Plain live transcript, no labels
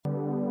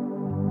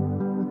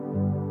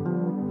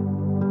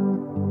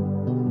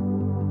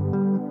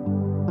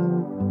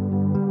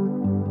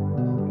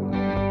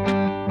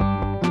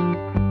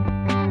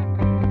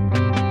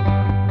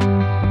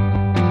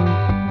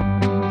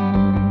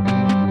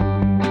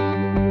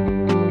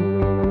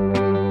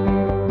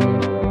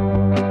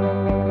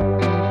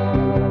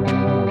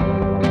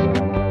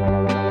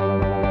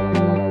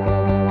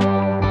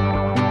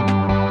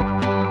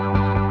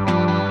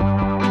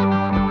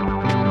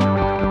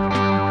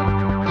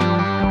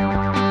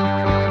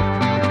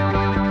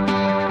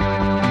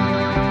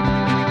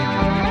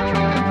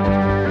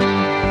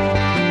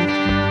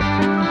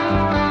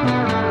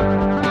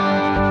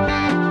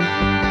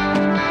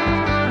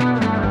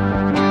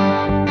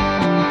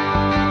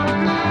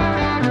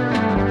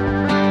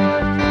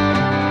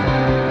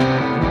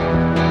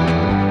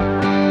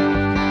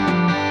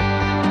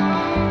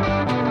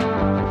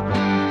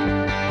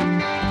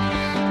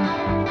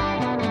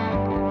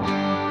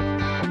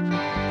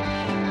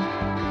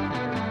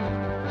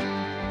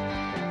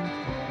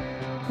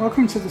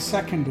Welcome to the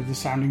second of the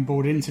Sounding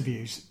Board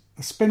interviews,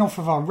 a spin-off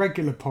of our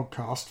regular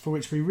podcast for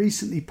which we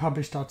recently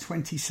published our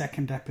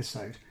 22nd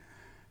episode.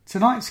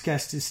 Tonight's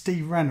guest is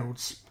Steve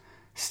Reynolds.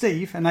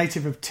 Steve, a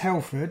native of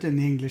Telford in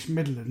the English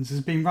Midlands,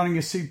 has been running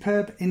a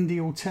superb indie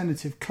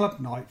alternative club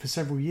night for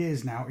several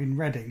years now in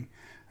Reading,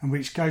 and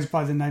which goes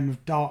by the name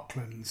of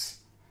Darklands.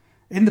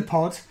 In the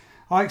pod,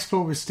 I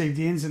explore with Steve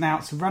the ins and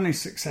outs of running a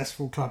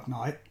successful club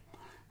night,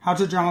 how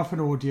to drum up an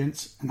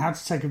audience, and how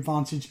to take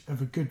advantage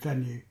of a good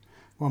venue.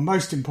 Well,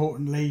 most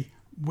importantly,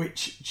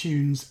 which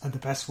tunes are the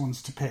best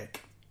ones to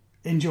pick.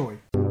 Enjoy.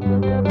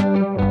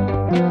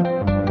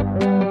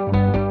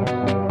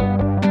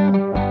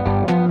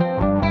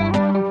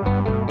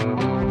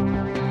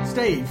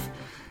 Steve,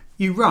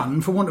 you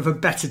run, for want of a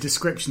better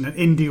description, an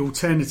indie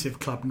alternative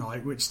club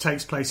night which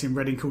takes place in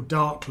Reading called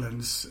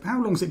Darklands. How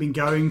long has it been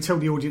going? Tell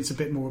the audience a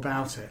bit more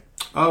about it.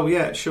 Oh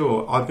yeah,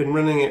 sure. I've been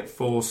running it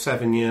for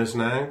 7 years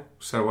now.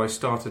 So I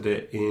started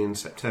it in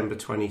September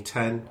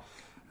 2010.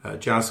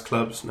 Jazz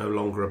clubs no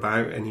longer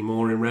about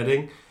anymore in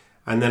Reading,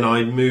 and then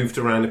I moved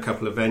around a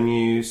couple of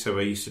venues. So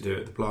I used to do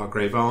it at the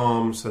Blagrave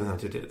Arms, and then I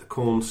did it at the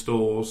Corn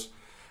Stores,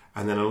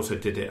 and then I also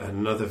did it at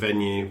another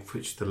venue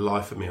which the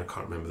life of me I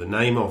can't remember the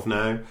name of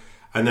now.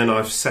 And then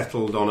I've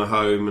settled on a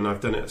home, and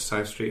I've done it at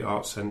South Street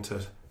Arts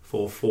Centre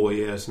for 4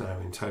 years now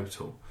in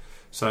total.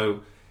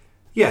 So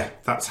yeah,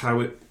 that's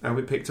how it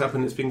picked up,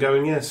 and it's been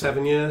going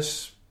 7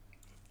 years.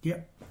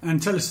 Yep.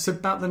 And tell us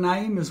about the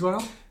name as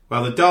well.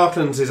 Well, the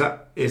Darklands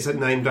is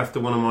named after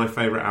one of my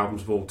favourite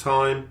albums of all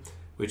time,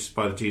 which is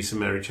by the Juice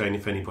and Mary Chain,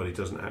 if anybody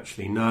doesn't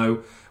actually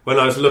know. When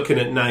I was looking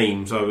at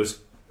names, I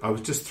was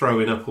just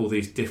throwing up all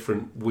these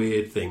different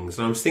weird things.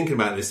 And I was thinking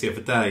about this the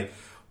other day.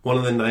 One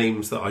of the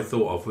names that I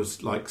thought of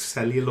was like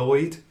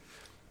Celluloid.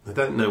 I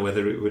don't know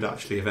whether it would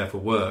actually have ever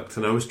worked.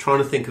 And I was trying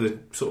to think of the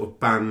sort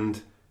of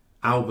band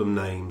album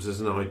names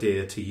as an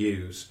idea to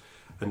use.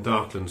 And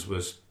Darklands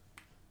was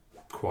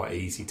quite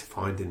easy to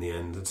find in the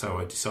end. And so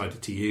I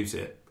decided to use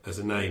it as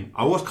a name.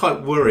 I was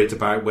quite worried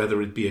about whether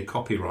it'd be a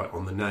copyright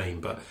on the name,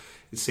 but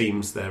it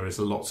seems there is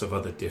lots of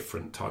other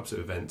different types of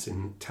events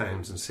in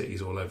towns and cities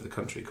all over the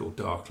country called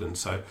Darklands,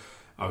 so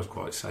I was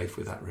quite safe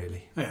with that,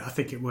 really. Yeah, I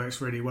think it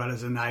works really well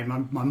as a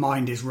name. My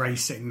mind is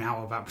racing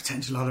now about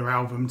potential other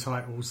album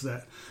titles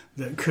that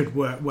could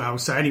work well,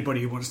 so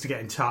anybody who wants to get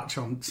in touch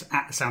on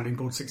at Sounding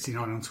Board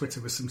 69 on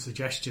Twitter with some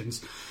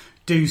suggestions,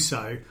 do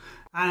so.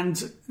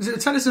 And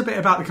tell us a bit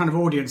about the kind of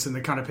audience and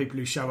the kind of people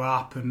who show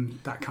up and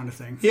that kind of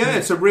thing. Yeah,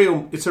 it's a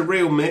real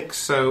mix.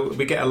 So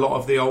we get a lot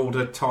of the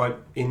older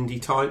type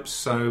indie types,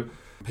 so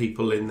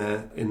people in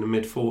the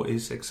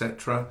mid-40s,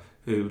 etc.,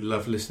 who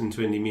love listening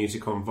to indie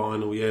music on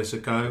vinyl years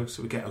ago.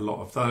 So we get a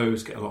lot of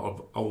those, get a lot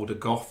of older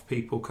goth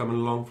people coming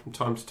along from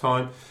time to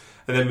time.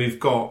 And then we've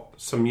got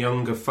some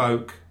younger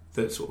folk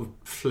that sort of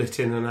flit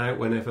in and out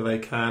whenever they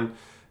can,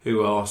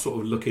 who are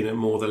sort of looking at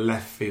more the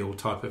left field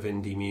type of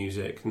indie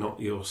music, not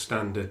your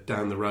standard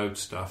down the road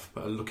stuff,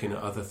 but are looking at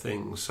other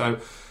things. So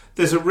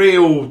there's a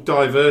real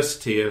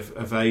diversity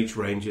of age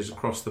ranges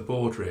across the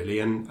board, really,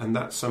 and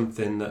that's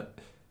something that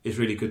is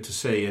really good to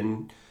see.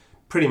 And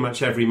pretty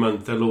much every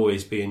month there'll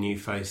always be a new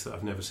face that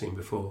I've never seen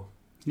before.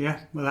 Yeah,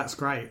 well, that's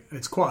great.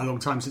 It's quite a long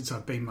time since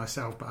I've been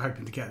myself, but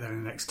hoping to get there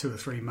in the next 2 or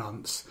 3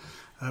 months.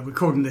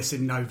 Recording this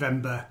in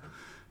November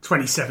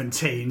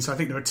 2017, so I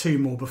think there are 2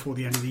 more before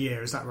the end of the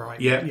year, is that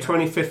right? Yeah,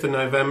 25th of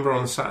November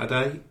on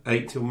Saturday,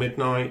 8 till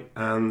midnight,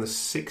 and the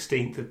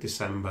 16th of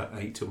December,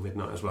 8 till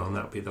midnight as well, and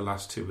that'll be the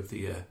last 2 of the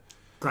year.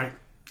 Great.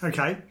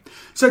 Okay.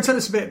 So tell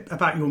us a bit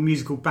about your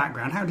musical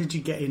background. How did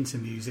you get into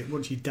music?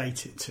 What did you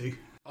date it to?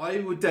 I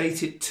would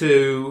date it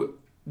to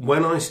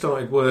when I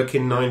started work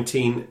in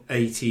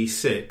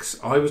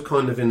 1986. I was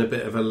kind of in a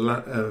bit of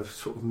a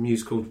sort of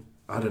musical,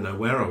 I don't know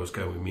where I was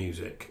going with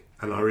music.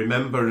 And I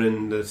remember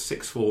in the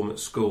sixth form at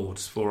school,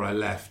 just before I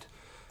left,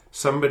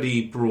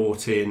 somebody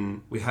brought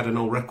in, we had an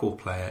old record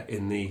player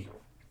in the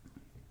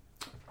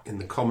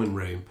common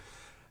room,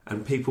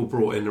 and people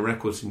brought in the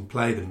records and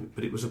play them,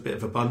 but it was a bit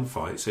of a bun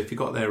fight. So if you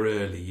got there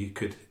early, you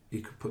could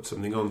put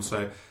something on.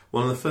 So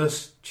one of the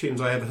first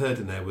tunes I ever heard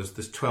in there was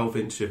this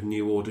 12-inch of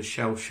New Order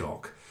Shell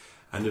Shock.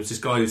 And there was this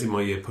guy who was in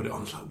my ear, put it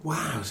on. I was like,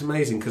 wow, it's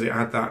amazing, because it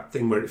had that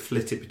thing where it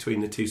flitted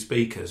between the 2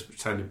 speakers,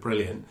 which sounded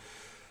brilliant.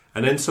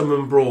 And then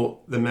someone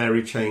brought the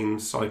Mary Chain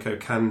Psycho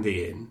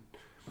Candy in.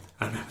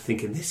 And I'm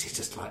thinking, this is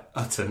just like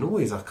utter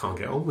noise. I can't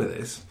get on with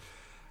this.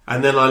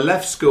 And then I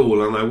left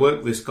school and I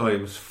worked with this guy who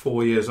was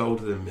 4 years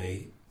older than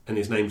me. And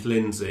his name's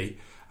Lindsay.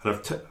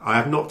 And I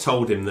have not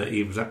told him that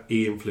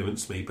he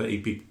influenced me, but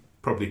he'd be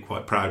probably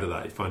quite proud of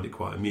that. He'd find it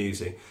quite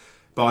amusing.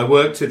 But I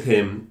worked with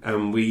him,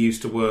 and we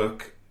used to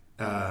work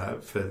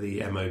for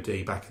the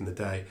MOD back in the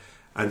day.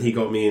 And he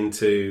got me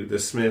into the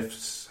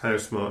Smiths,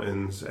 House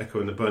Martins, Echo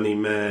and the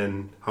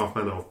Bunnymen, Half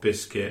Man Half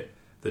Biscuit,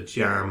 the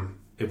Jam,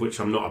 in which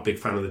I'm not a big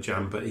fan of the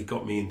Jam, but he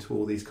got me into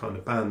all these kind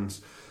of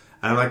bands.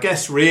 And I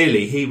guess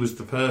really he was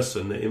the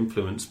person that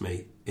influenced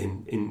me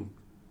in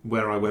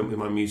where I went with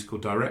my musical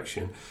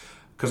direction,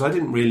 because I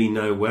didn't really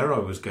know where I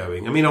was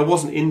going. I mean, I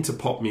wasn't into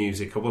pop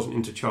music, I wasn't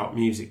into chart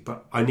music,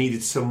 but I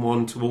needed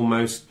someone to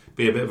almost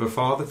be a bit of a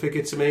father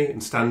figure to me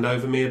and stand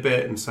over me a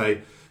bit and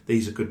say,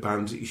 these are good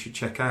bands that you should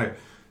check out.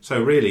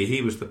 So really,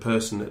 he was the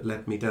person that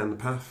led me down the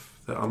path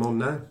that I'm on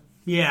now.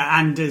 Yeah,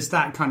 and does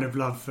that kind of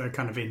love for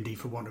kind of indie,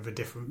 for want of a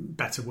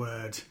better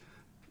word,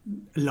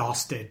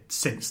 lasted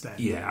since then?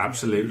 Yeah,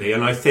 absolutely. Yeah.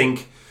 And I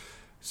think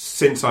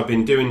since I've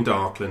been doing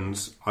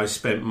Darklands, I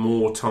spent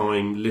more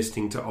time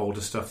listening to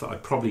older stuff that I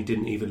probably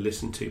didn't even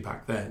listen to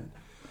back then.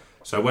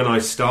 So when I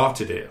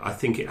started it, I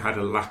think it had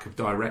a lack of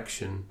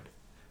direction.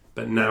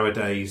 But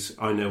nowadays,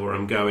 I know where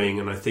I'm going,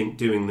 and I think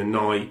doing the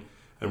night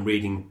and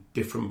reading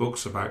different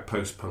books about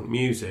post-punk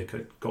music,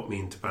 it got me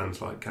into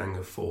bands like Gang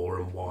of Four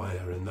and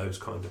Wire and those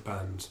kind of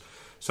bands.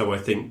 So I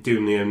think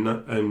doing the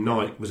own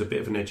night was a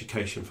bit of an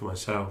education for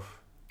myself.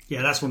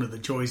 Yeah, that's one of the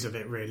joys of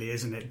it, really,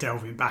 isn't it?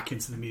 Delving back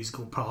into the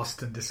musical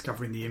past and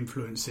discovering the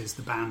influences,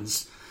 the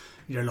bands,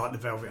 like the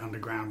Velvet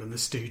Underground and the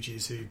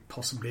Stooges, who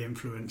possibly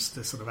influenced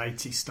the sort of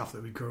 80s stuff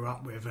that we grew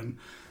up with. And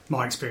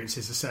my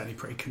experiences are certainly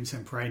pretty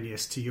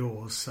contemporaneous to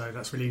yours, so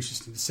that's really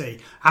interesting to see.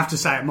 I have to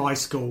say, at my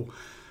school,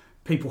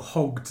 people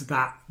hogged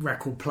that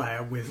record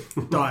player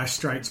with Dire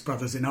Straits'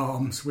 Brothers in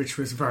Arms, which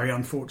was very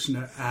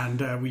unfortunate.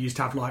 And we used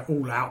to have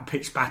all-out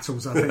pitched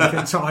battles, I think,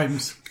 at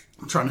times,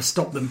 trying to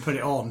stop them put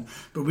it on.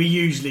 But we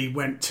usually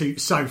went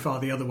so far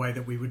the other way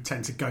that we would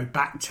tend to go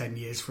back 10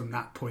 years from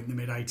that point in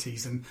the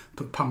mid-80s and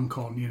put punk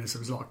on. So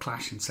there was a lot of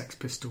Clash, and Sex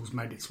Pistols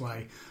made its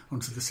way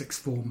onto the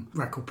sixth form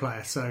record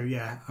player. So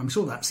yeah, I'm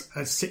sure that's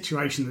a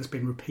situation that's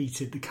been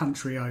repeated the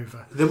country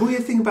over. The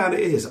weird thing about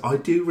it is, I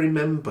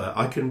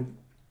can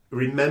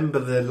remember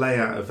the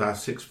layout of our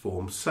sixth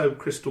form so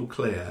crystal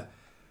clear.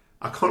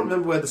 I can't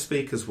remember where the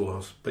speakers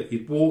was, but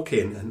you'd walk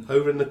in and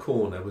over in the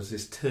corner was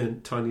this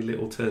tiny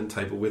little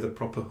turntable with a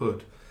proper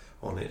hood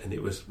on it, and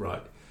it was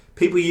right.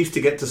 People used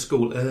to get to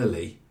school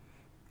early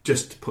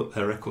just to put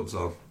their records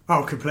on.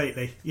 Oh,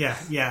 completely. Yeah,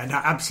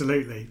 no,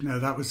 absolutely. No,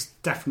 that was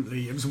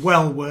definitely, it was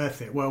well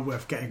worth it, well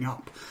worth getting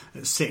up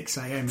at 6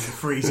 a.m. in the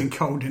freezing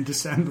cold in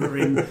December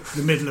in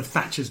the middle of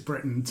Thatcher's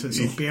Britain to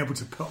sort of be able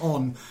to put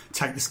on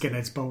Take the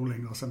Skinheads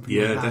Bowling or something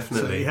like that. Yeah,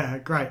 definitely. So, yeah,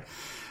 great.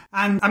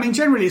 And, I mean,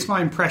 generally it's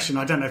my impression,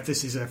 I don't know if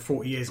this is a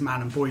 40 years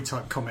man and boy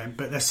type comment,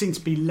 but there seems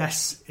to be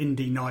less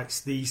indie nights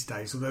these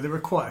days, although there are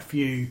quite a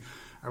few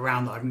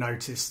around that I've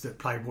noticed that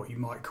play what you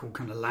might call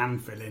kind of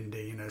landfill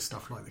indie,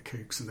 stuff like the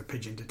Kooks and the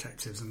Pigeon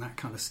Detectives and that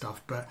kind of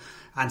stuff,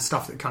 and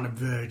stuff that kind of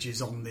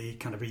verges on the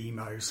kind of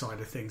emo side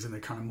of things and the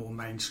kind of more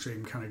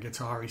mainstream kind of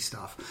guitar-y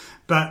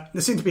stuff. But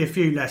there seem to be a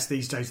few less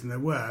these days than there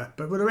were.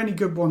 But were there any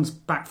good ones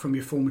back from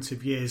your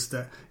formative years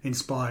that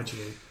inspired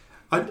you?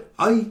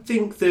 I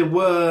think there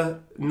were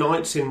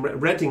nights in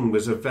Reading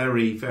was a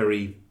very,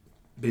 very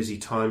busy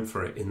time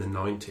for it in the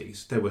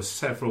 90s. There were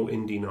several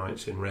indie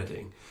nights in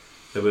Reading.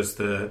 There was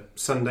the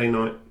Sunday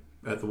night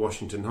at the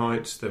Washington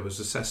Heights. There was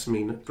a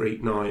Sesame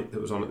Street night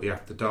that was on at the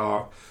After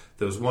Dark.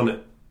 There was one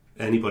at,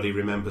 anybody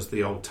remembers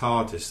the old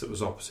TARDIS that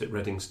was opposite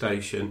Reading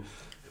Station,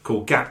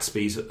 called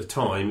Gatsby's at the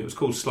time. It was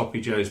called Sloppy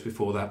Joe's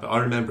before that, but I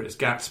remember it as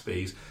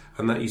Gatsby's,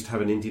 and that used to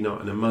have an indie night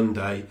on a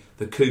Monday.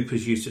 The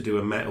Coopers used to do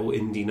a metal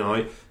indie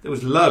night. There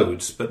was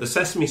loads, but the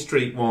Sesame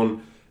Street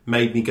one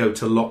made me go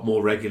to a lot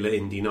more regular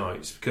indie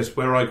nights, because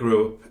where I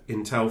grew up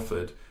in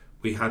Telford,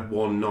 we had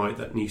one night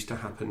that used to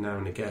happen now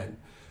and again,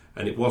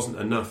 and it wasn't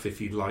enough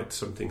if you liked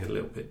something a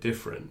little bit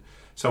different.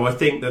 So I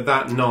think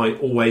that night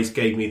always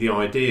gave me the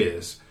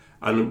ideas.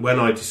 And when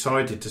I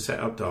decided to set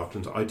up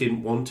Darklands, I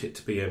didn't want it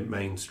to be a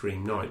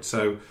mainstream night.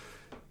 So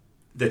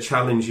the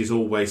challenge is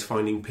always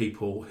finding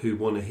people who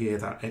want to hear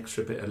that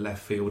extra bit of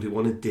left field, who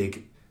want to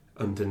dig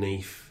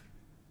underneath,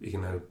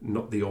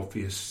 not the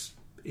obvious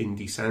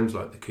indie sounds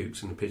like the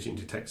Kooks and the Pigeon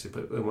Detective,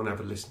 but they want to have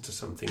a listen to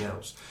something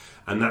else.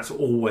 And that's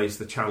always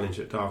the challenge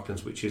at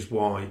Darklands, which is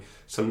why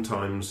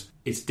sometimes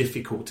it's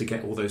difficult to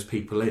get all those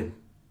people in,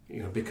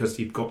 because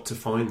you've got to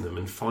find them,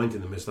 and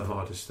finding them is the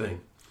hardest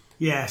thing.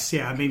 Yes,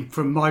 yeah. I mean,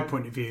 from my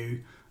point of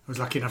view, I was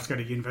lucky enough to go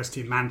to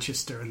University of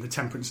Manchester, and the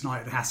Temperance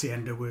Night at the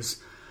Hacienda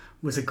was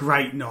a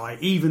great night,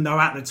 even though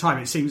at the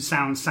time it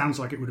sounds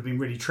like it would have been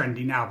really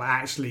trendy now, but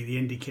actually the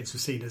indie kids were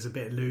seen as a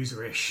bit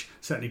loserish.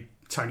 Certainly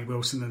Tony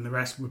Wilson and the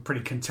rest were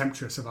pretty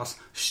contemptuous of us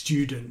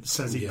students,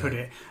 as he put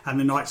it. And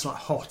the nights like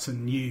Hot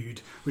and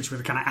Nude, which were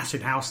the kind of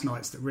acid house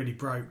nights that really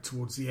broke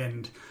towards the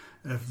end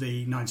of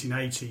the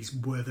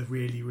 1980s, were the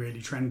really,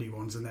 really trendy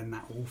ones, and then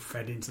that all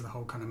fed into the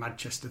whole kind of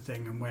Manchester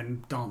thing, and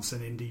when dance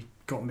and indie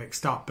got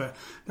mixed up. But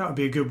that would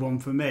be a good one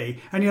for me.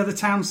 Any other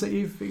towns that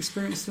you've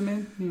experienced them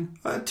in?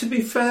 Yeah. To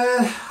be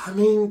fair, I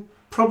mean,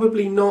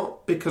 probably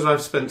not, because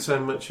I've spent so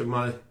much of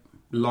my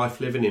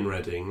life living in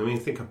Reading. I mean, I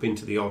think I've been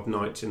to the odd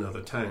nights in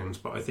other towns,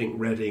 but I think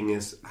Reading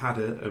has had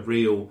a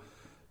real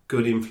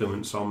good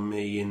influence on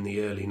me in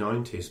the early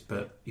 90s,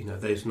 but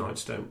those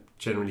nights don't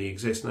generally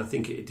exist, and I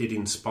think it did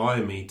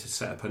inspire me to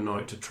set up a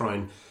night to try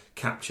and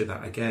capture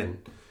that again,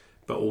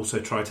 but also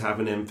try to have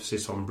an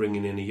emphasis on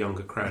bringing in a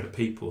younger crowd of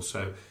people,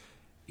 so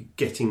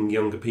getting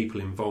younger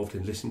people involved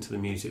in listening to the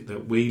music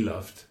that we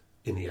loved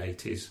in the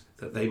 80s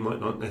that they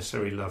might not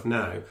necessarily love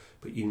now,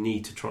 but you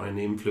need to try and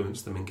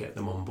influence them and get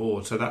them on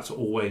board. So that's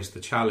always the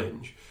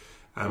challenge.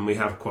 And we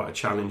have quite a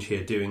challenge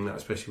here doing that,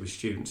 especially with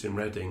students in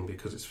Reading,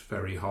 because it's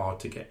very hard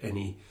to get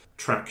any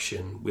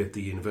traction with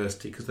the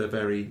university because they're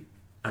very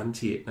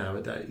anti it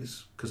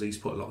nowadays, because they used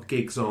to put a lot of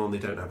gigs on, they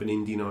don't have an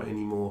indie night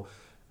anymore.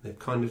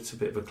 It's a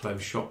bit of a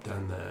closed shop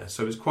down there.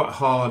 So it's quite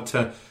hard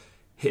to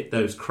hit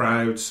those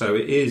crowds. So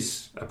it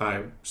is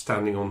about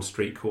standing on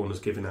street corners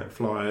giving out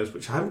flyers,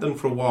 which I haven't done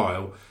for a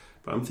while,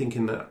 but I'm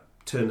thinking that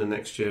turn of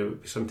next year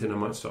would be something I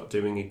might start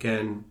doing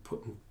again,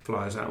 putting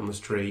flyers out on the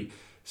street,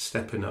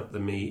 stepping up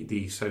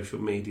the social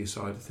media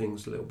side of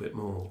things a little bit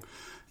more.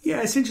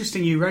 Yeah, it's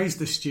interesting you raised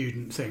the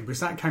student thing,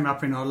 because that came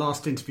up in our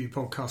last interview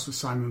podcast with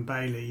Simon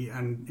Bailey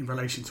and in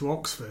relation to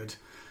Oxford,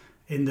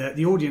 in that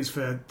the audience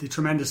for the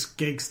tremendous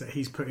gigs that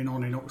he's putting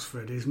on in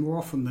Oxford is more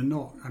often than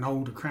not an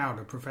older crowd,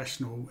 a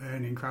professional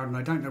earning crowd. And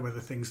I don't know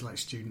whether things like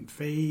student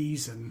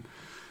fees and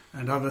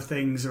other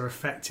things are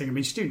affecting. I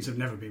mean, students have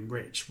never been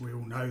rich, we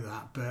all know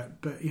that,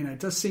 but it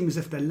does seem as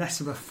if they're less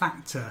of a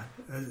factor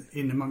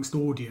in amongst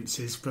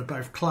audiences for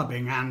both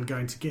clubbing and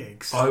going to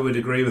gigs. I would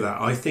agree with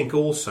that. I think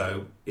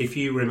also, if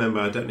you remember,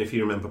 I don't know if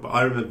you remember, but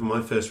I remember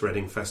my first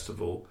Reading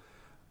festival.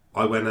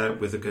 I went out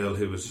with a girl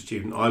who was a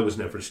student. I was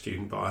never a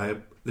student,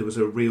 but there was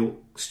a real...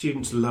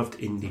 Students loved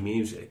indie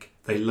music.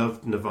 They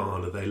loved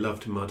Nirvana, they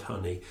loved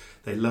Mudhoney,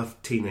 they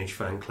loved Teenage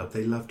Fan Club,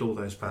 they loved all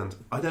those bands.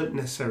 I don't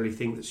necessarily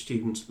think that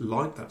students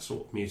like that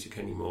sort of music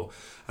anymore.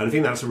 And I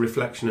think that's a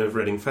reflection of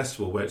Reading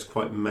Festival, where it's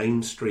quite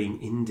mainstream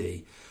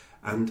indie.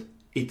 And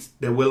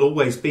there will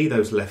always be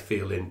those left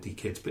field indie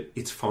kids, but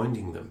it's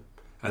finding them.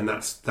 And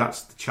that's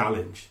the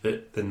challenge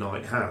that the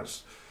night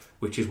has,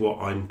 which is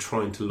what I'm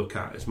trying to look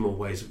at as more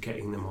ways of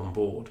getting them on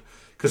board.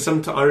 Because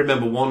I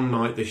remember one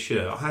night this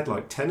year, I had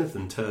like 10 of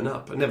them turn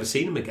up. I'd never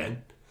seen them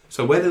again.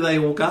 So where did they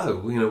all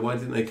go? Why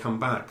didn't they come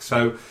back?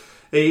 So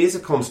it is a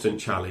constant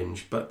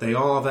challenge, but they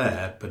are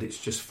there, but it's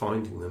just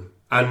finding them.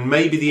 And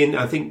maybe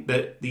I think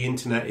that the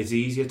internet is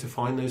easier to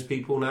find those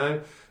people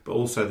now, but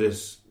also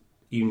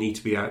you need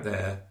to be out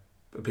there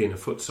being a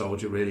foot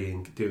soldier really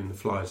and doing the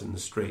flyers in the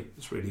street.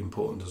 It's really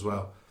important as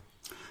well.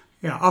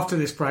 Yeah, after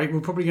this break, we're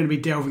probably going to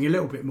be delving a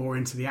little bit more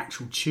into the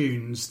actual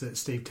tunes that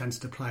Steve tends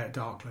to play at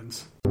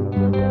Darklands.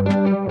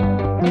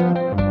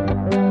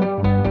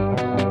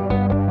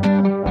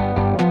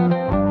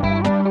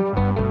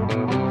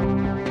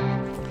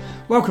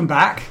 Welcome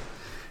back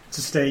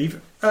to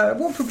Steve.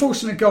 What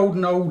proportion of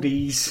golden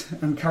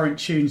oldies and current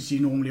tunes do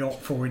you normally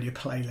opt for in your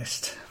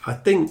playlist? I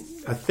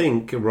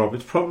think, Rob,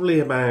 it's probably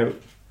about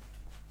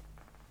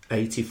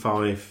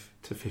 85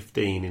 to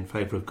 15 in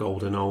favour of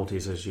golden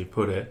oldies, as you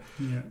put it.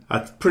 Yeah.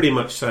 I'd pretty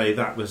much say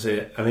that was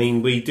it. I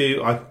mean,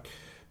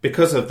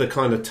 because of the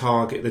kind of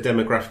target, the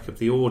demographic of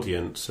the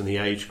audience and the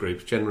age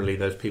groups, generally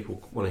those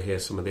people want to hear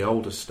some of the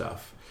older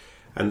stuff.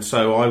 And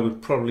so I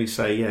would probably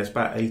say, it's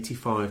about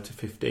 85 to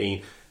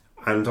 15.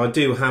 And I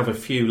do have a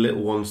few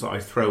little ones that I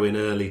throw in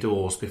early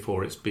doors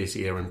before it's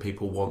busier and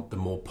people want the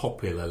more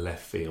popular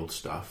left field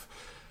stuff.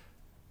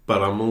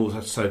 But I'm also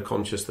so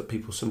conscious that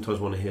people sometimes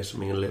want to hear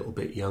something a little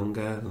bit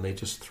younger and they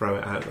just throw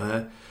it out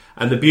there.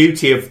 And the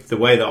beauty of the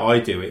way that I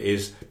do it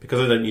is, because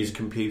I don't use a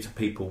computer,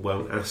 people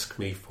won't ask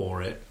me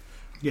for it.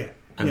 Yeah.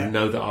 And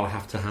know that I'll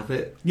have to have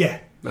it. Yeah.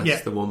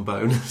 That's the one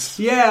bonus.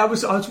 Yeah, I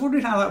was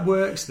wondering how that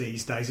works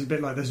these days. It's a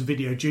bit like those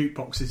video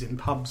jukeboxes in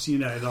pubs,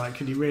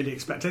 can you really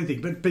expect anything?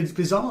 But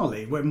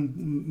bizarrely,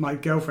 when my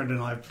girlfriend and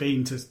I have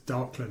been to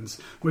Darklands,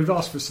 we've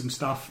asked for some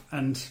stuff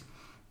and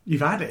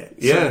you've had it.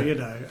 Yeah.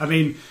 So, I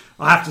mean,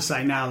 I have to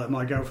say now that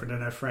my girlfriend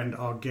and her friend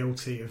are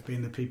guilty of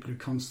being the people who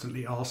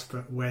constantly ask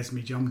for Where's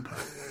Me Jumper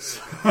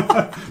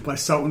by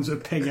Sultans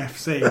of Ping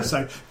FC.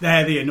 So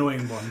they're the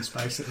annoying ones,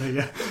 basically.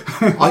 Yeah.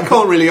 I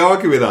can't really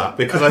argue with that,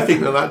 because I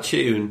think that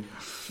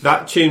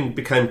tune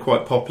became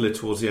quite popular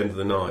towards the end of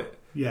the night.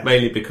 Yeah.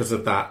 Mainly because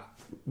of that,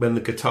 when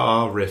the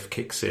guitar riff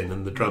kicks in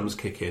and the drums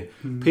kick in,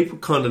 people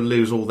kind of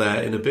lose all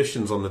their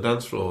inhibitions on the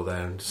dance floor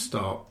there and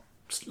start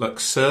like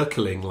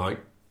circling like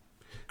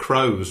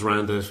crows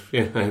around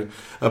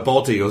a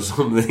body or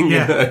something.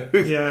 Yeah.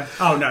 Yeah.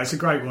 Oh no, it's a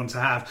great one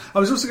to have. I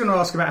was also going to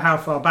ask about how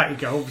far back you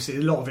go. Obviously,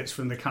 a lot of it's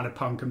from the kind of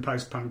punk and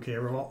post-punk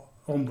era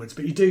onwards,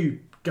 but you do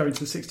go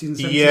into the 60s and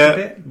 70s a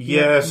bit.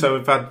 Yeah. So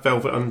we've had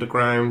Velvet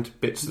Underground,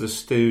 bits of the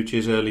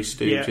Stooges, early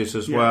Stooges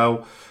as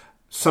well.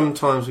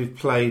 Sometimes we've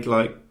played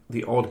like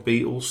the odd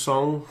Beatles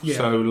song. Yeah.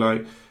 So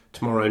like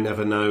Tomorrow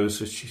Never Knows,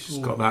 she's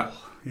got that,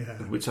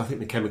 which I think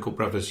the Chemical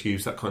Brothers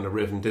used that kind of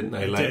rhythm, didn't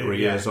they, later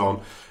years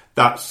on.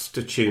 That's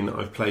the tune that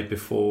I've played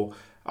before.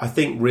 I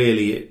think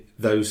really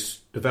the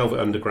Velvet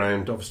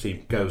Underground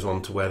obviously goes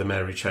on to where the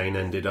Mary Chain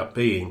ended up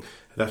being.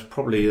 That's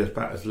probably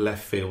about as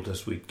left field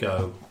as we'd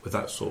go with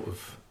that sort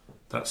of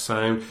that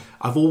sound.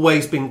 I've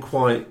always been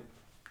quite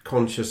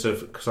conscious of,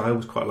 because I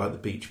always quite like the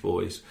Beach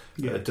Boys.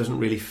 It doesn't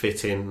really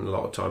fit in a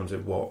lot of times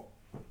in what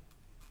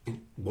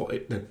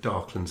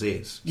Darklands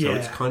is. So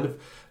it's kind of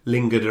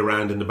lingered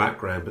around in the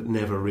background, but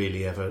never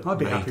really ever I'd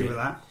be made happy it. with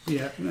that.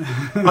 Yeah.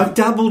 I've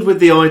dabbled with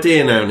the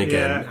idea now and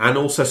again, and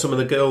also some of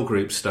the girl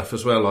group stuff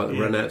as well, like the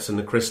Ronettes and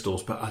the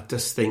Crystals, but I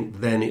just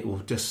think then it will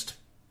just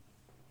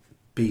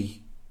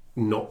be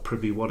not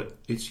probably what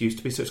it's used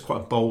to be. So it's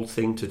quite a bold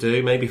thing to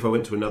do. Maybe if I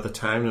went to another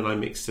town and I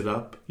mixed it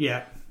up,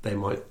 they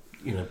might,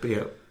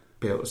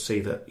 be able to see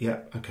that,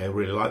 I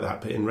really like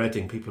that. But in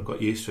Reading, people have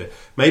got used to it.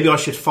 Maybe I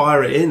should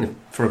fire it in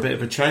for a bit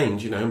of a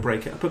change, and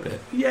break it up a bit.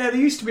 Yeah, there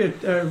used to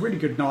be a really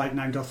good night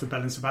named after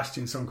Bell and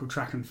Sebastian's song called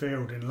Track and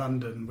Field in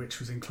London, which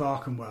was in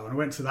Clerkenwell. And I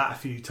went to that a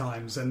few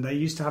times, and they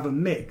used to have a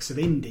mix of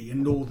indie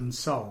and northern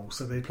soul.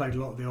 So they played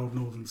a lot of the old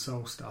northern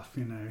soul stuff,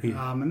 and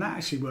that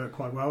actually worked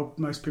quite well.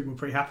 Most people were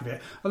pretty happy with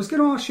it. I was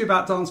going to ask you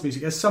about dance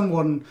music. As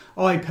someone,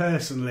 I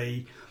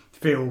personally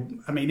feel,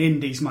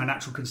 indie's my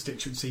natural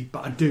constituency,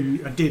 but I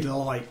did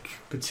like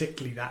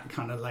particularly that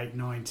kind of late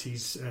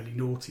 90s, early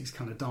noughties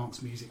kind of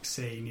dance music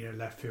scene,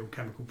 Left Field,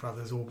 Chemical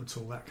Brothers,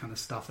 Orbital, that kind of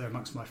stuff. They're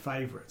amongst my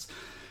favourites.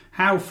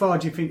 How far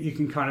do you think you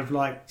can kind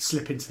of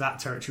slip into that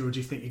territory, or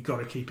do you think you've got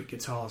to keep it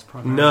guitars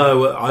primarily?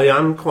 No, I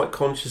am quite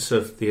conscious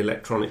of the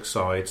electronic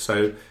side.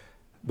 So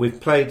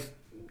we've played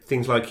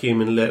things like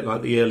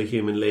the early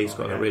Human League's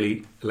got a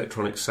really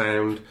electronic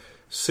sound.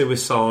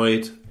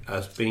 Suicide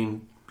has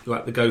been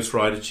like the Ghost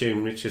Rider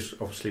tune, which is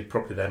obviously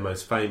probably their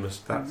most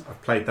famous.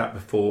 I've played that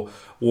before.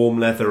 Warm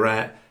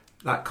Leatherette,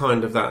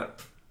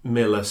 that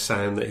Miller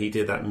sound that he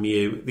did, that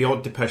Mew, the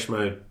odd Depeche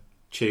Mode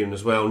tune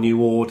as well.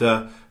 New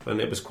Order,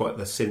 and it was quite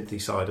the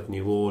synthy side of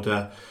New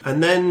Order.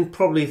 And then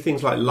probably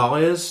things like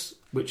Liars,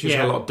 which is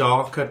a lot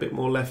darker, a bit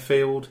more left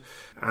field,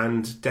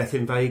 and Death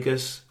in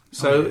Vegas.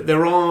 So they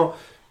are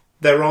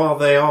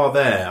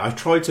there. I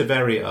try to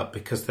vary it up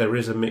because there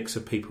is a mix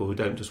of people who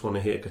don't just want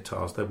to hear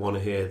guitars, they want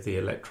to hear the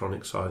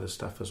electronic side of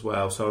stuff as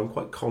well. So I'm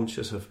quite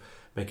conscious of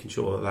making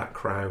sure that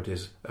crowd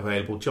is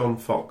available. John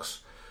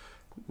Fox,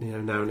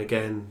 now and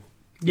again.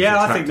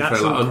 Yeah, I think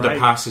that's all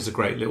Underpass is a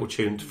great little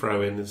tune to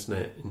throw in, isn't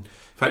it? In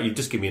fact, you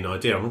just give me an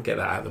idea. I'm going to get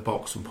that out of the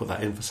box and put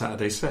that in for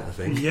Saturday's set, I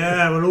think.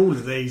 Yeah, well, all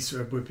of these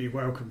would be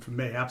welcome from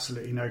me.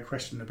 Absolutely no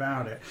question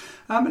about it.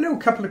 A little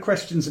couple of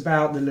questions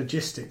about the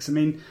logistics.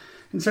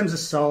 In terms of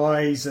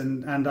size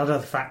and other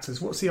factors,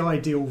 what's the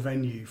ideal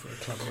venue for a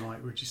club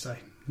night, would you say?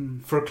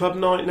 For a club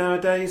night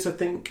nowadays, I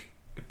think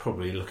you're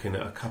probably looking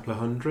at a couple of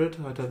hundred.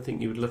 I don't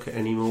think you would look at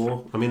any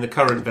more. The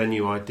current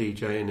venue I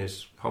DJ in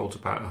holds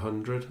about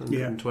 100,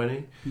 120.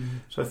 Mm-hmm.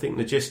 So I think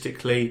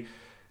logistically,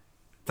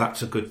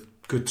 that's a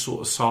good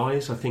sort of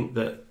size. I think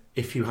that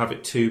if you have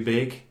it too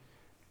big,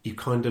 you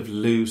kind of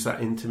lose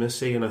that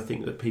intimacy, and I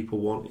think that people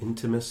want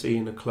intimacy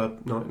in a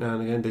club night now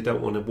and again. They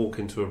don't want to walk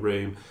into a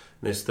room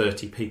and there's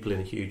 30 people in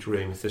a huge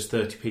room. If there's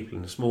 30 people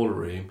in a smaller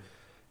room,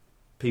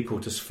 people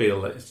just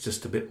feel that it's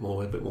just a bit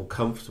more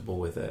comfortable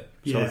with it.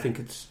 So I think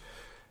I'd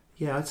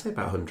say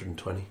about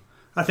 120.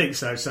 I think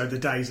so. So the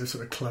days of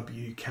sort of Club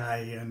UK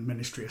and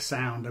Ministry of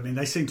Sound,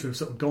 they seem to have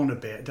sort of gone a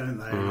bit, don't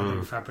they? I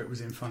think Fabric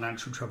was in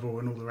financial trouble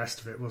and all the rest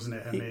of it, wasn't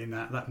it?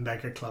 That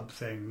mega club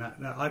thing.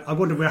 I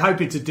wonder, we're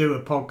hoping to do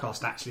a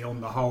podcast actually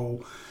on the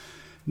whole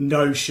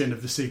notion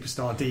of the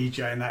superstar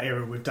DJ in that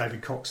era with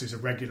David Cox, who's a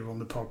regular on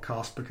the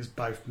podcast, because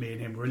both me and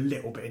him were a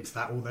little bit into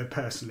that, although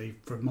personally,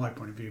 from my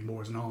point of view,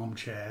 more as an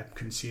armchair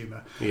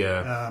consumer.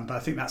 Yeah. But I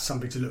think that's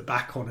something to look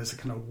back on as a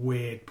kind of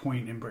weird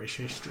point in British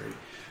history,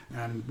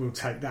 and we'll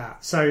take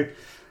that. So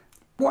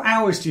what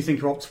hours do you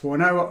think are optimal? I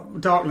know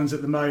Darklands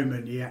at the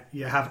moment,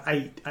 you have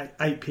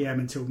 8 p.m.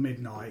 until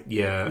midnight.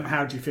 Yeah.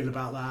 How do you feel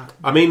about that?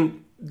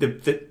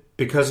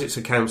 Because it's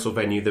a council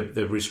venue,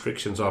 the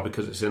restrictions are,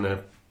 because it's in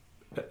an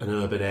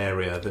urban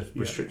area, the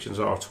restrictions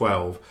are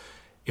 12.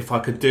 If I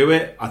could do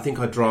it, I think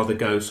I'd rather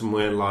go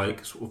somewhere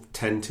like sort of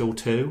 10 till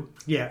 2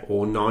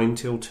 or 9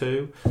 till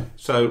 2.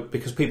 So,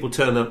 because people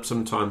turn up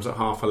sometimes at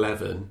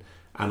 11:30,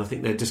 and I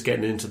think they're just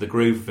getting into the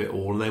groove of it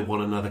all and they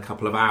want another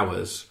couple of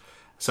hours.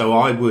 So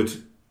I would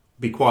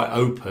be quite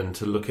open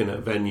to looking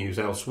at venues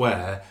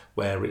elsewhere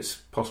where it's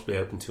possibly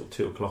open till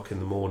 2 o'clock in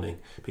the morning,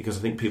 because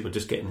I think people are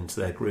just getting into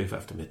their groove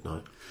after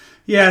midnight.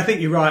 Yeah, I think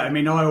you're right.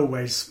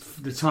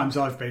 The times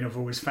I've been, I've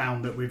always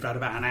found that we've had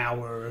about an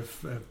hour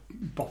of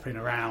bopping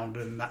around,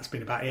 and that's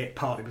been about it,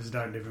 partly because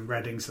I don't live in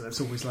Reading, so that's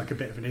always like a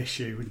bit of an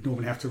issue. We'd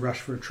normally have to rush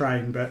for a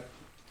train, but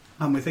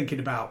we're thinking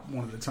about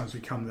one of the times we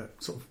come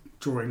that sort of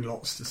drawing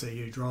lots to see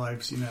who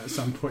drives, at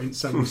some point,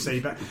 so we'll see.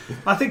 But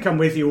I think I'm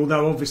with you,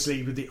 although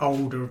obviously with the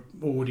older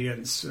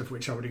audience, of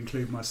which I would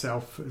include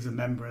myself as a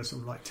member, I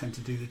sort of tend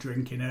to do the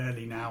drinking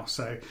early now,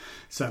 so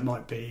it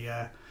might be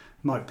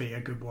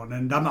a good one.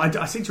 And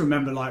I seem to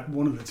remember,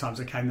 one of the times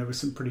I came, there was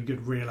some pretty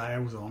good real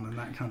ales on and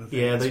that kind of thing.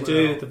 Yeah, they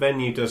do. The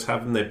venue does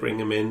have them. They bring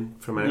them in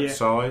from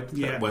outside.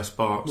 Yeah. West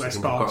Berks.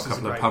 We've got a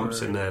couple of pumps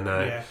brewery in there now.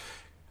 Yeah.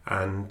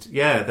 And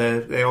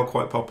they are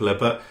quite popular.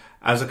 But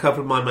as a couple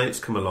of my mates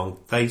come along,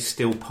 they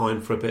still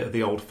pine for a bit of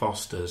the old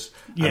Fosters,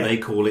 and they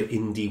call it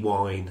indie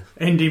wine.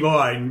 Indie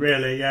wine,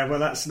 really? Yeah. Well,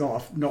 that's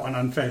not an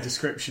unfair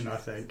description, I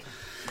think.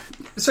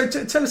 So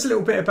tell us a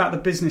little bit about the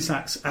business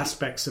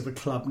aspects of a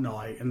club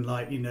night, and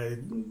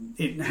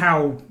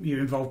how you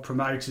involve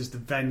promoters, the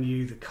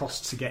venue, the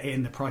costs to get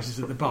in, the prices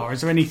at the bar.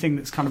 Is there anything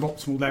that's kind of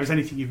optimal there? Is there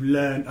anything you've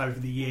learned over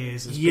the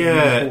years as being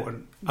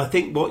important? I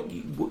think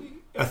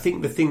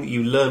the thing that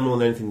you learn more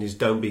than anything is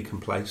don't be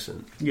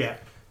complacent. Yeah.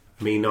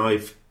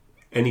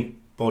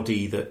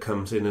 Anybody that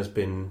comes in has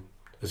been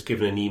has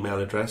given an email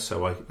address,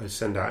 so I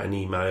send out an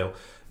email,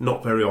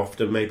 not very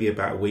often, maybe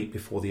about a week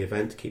before the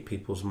event to keep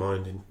people's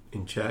mind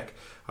in check.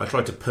 I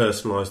try to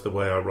personalise the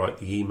way I write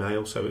the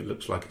email so it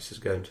looks like it's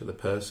just going to the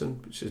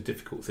person, which is a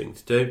difficult thing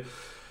to do.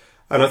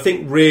 And I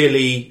think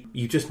really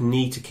you just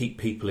need to keep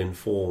people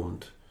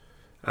informed.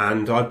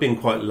 And I've been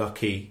quite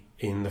lucky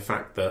in the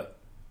fact that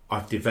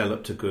I've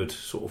developed a good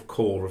sort of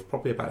core of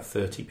probably about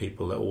 30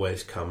 people that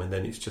always come, and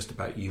then it's just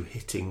about you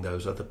hitting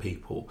those other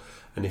people.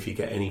 And if you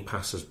get any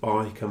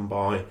passers-by come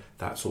by,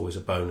 that's always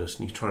a bonus,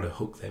 and you try to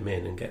hook them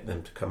in and get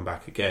them to come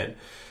back again.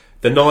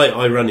 The night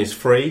I run is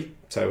free,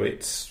 so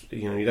it's,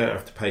 you don't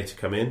have to pay to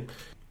come in.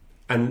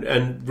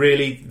 And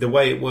really the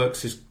way it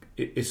works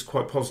is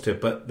quite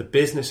positive, but the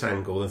business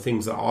angle, the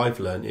things that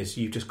I've learned is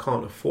you just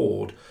can't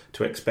afford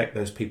to expect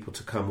those people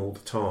to come all the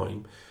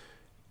time.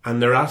 And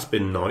there has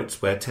been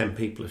nights where 10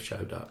 people have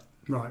showed up.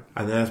 Right.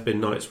 And there has been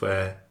nights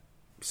where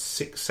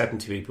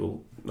 70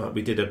 people, like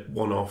we did a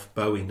one-off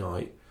Bowie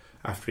night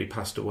after he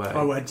passed away.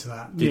 I went to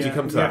that. Did you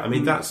come to that? I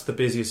mean, that's the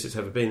busiest it's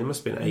ever been. There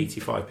must have been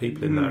 85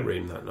 people in that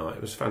room that night.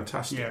 It was a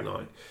fantastic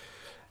night.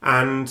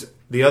 And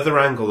the other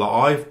angle that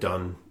I've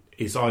done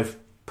is I've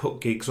put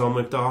gigs on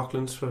with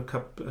Darklands for a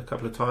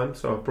couple of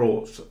times. So I've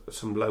brought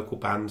some local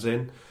bands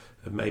in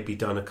and maybe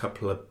done a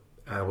couple of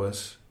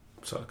hours,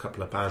 so a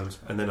couple of bands,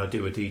 and then I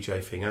do a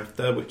DJ thing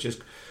after, which is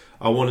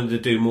I wanted to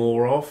do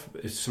more of.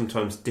 It's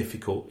sometimes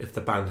difficult if the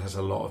band has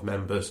a lot of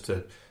members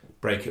to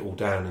break it all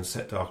down and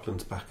set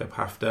Darklands back up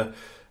after,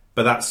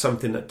 but that's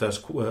something that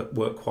does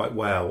work quite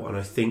well. And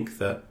I think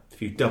that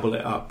if you double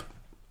it up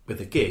with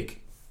a gig,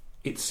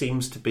 it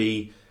seems to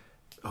be,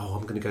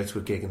 I'm going to go to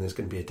a gig and there's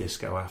going to be a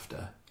disco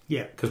after.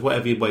 Yeah. Because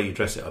whatever way you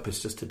dress it up,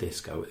 it's just a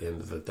disco at the end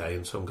of the day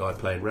and some guy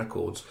playing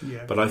records.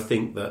 Yeah. But I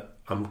think that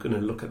I'm going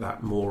to look at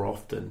that more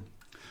often.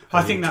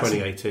 I think that's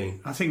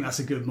 2018. I think that's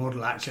a good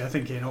model, actually. I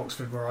think in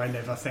Oxford, where I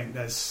live, I think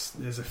there's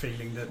a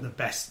feeling that the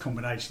best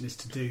combination is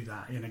to do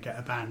that. Get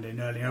a band in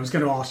early. I was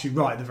going to ask you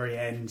right at the very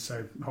end,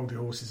 so hold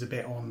your horses a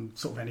bit on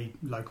sort of any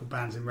local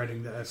bands in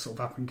Reading that are sort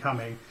of up and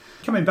coming.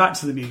 Coming back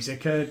to the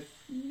music,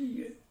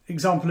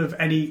 example of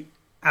any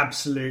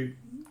absolute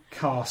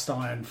cast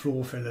iron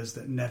floor fillers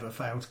that never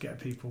fail to get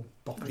people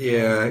bopping.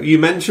 Yeah, you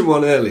mentioned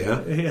one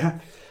earlier. Yeah,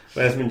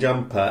 Resman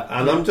Jumper,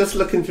 and I'm just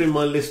looking through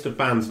my list of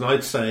bands, and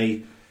I'd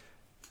say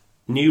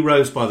New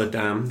Rose by the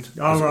Damned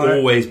has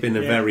always been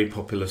a very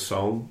popular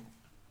song.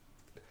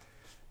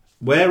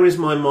 Where Is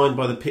My Mind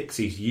by the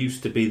Pixies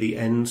used to be the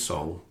end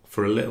song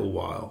for a little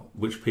while,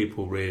 which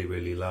people really,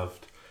 really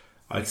loved.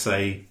 I'd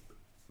say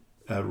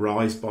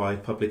Rise by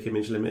Public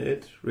Image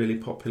Limited, really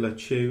popular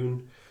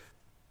tune.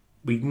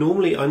 I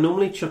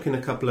normally chuck in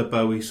a couple of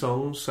Bowie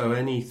songs, so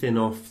anything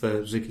off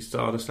the Ziggy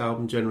Stardust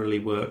album generally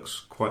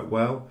works quite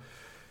well.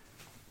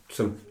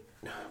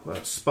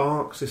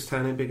 Sparks, This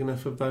Town Ain't Big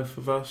Enough for Both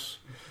of Us.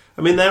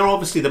 I mean, they're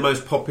obviously the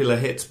most popular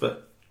hits,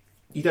 but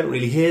you don't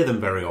really hear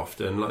them very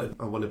often. Like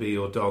I Want to Be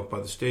Your Dog by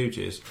the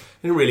Stooges.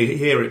 You don't really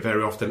hear it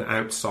very often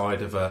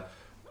outside of a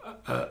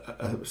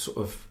sort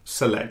of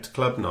select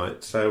club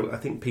night. So I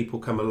think people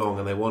come along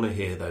and they want to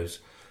hear those,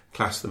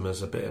 class them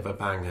as a bit of a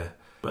banger.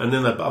 And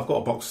then I've got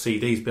a box of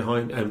CDs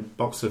behind, a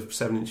box of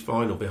 7-inch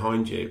vinyl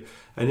behind you.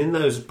 And in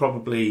those,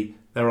 probably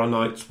there are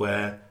nights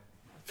where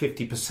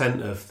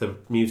 50% of the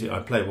music I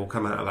play will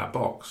come out of that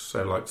box.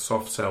 So like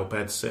Soft Cell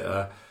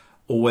Bedsitter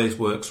always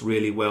works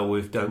really well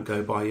with Don't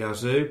Go by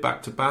Yazoo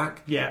back to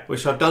back. Yeah.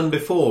 Which I've done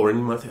before, and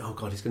you might think, oh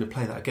God, he's going to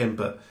play that again.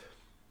 But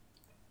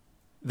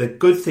the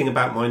good thing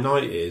about my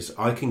night is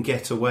I can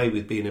get away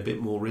with being a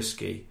bit more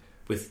risky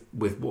with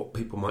what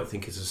people might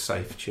think is a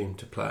safe tune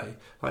to play.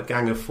 Like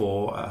Gang of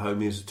Four, At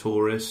Home Is a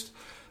Tourist.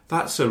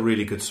 That's a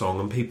really good song,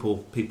 and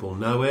people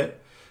know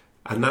it.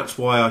 And that's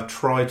why I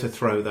try to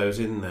throw those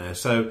in there.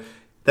 So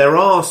there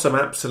are some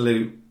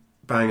absolute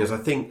bangers. I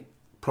think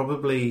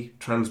probably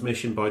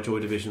Transmission by Joy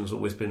Division has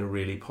always been a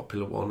really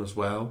popular one as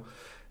well,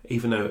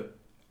 even though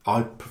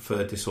I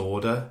prefer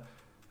Disorder,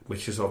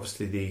 which is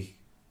obviously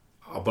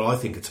but I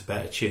think it's a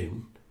better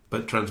tune,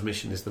 but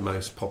Transmission is the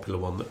most popular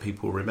one that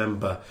people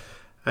remember.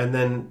 And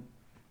then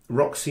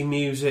Roxy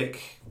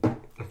Music,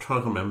 I'm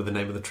trying to remember the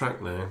name of the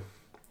track now.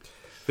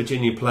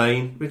 Virginia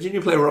Plain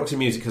Roxy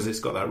Music, because it's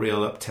got that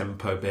real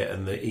up-tempo bit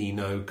and the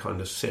Eno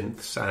kind of synth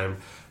sound.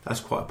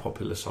 That's quite a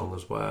popular song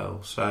as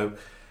well. So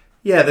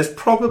yeah, there's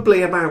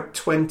probably about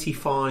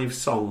 25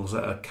 songs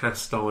that are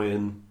cast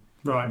iron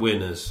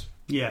winners.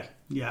 Yeah,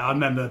 I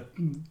remember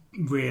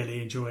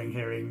really enjoying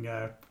hearing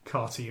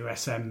Carter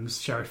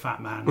USM's Sheriff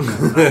Fat Man.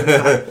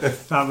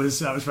 that was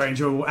very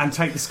enjoyable. And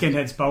Take the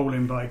Skinheads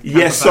Bowling by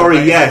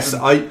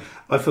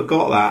I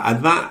forgot that,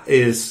 and that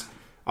is,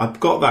 I've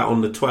got that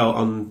on the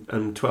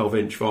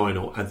 12-inch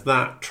vinyl, and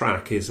that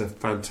track is a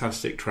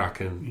fantastic track,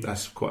 and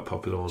that's quite a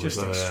popular one.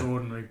 Just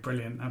extraordinary,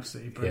 brilliant,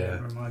 absolutely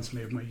brilliant. Yeah. Reminds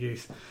me of my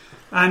youth.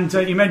 And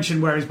you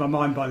mentioned Where Is My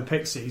Mind by the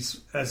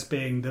Pixies as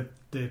being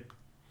the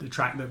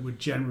track that would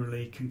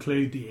generally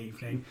conclude the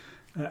evening.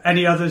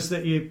 Any others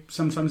that you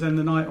sometimes end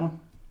the night on?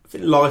 I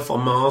think Life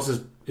on Mars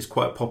is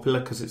quite popular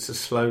because it's a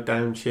slowed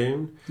down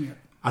tune. Yeah.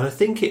 And I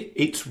think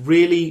it's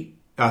really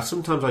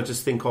Sometimes I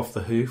just think Off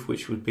the Hoof,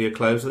 which would be a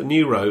closer. The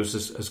New Rose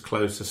has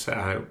closed a set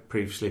out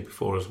previously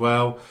before as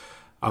well.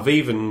 I've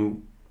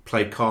even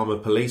played Karma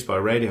Police by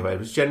Radiohead,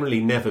 which generally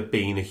never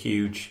been a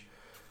huge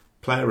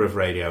player of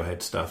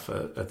Radiohead stuff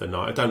at the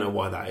night. I don't know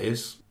why that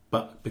is,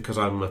 but because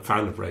I'm a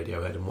fan of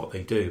Radiohead and what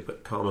they do.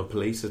 But Karma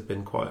Police has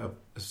been quite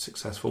a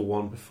successful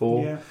one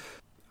before.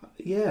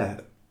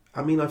 Yeah.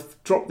 I mean,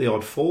 I've dropped the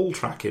odd Fall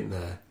track in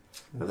there.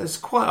 And that's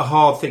quite a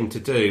hard thing to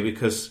do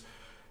because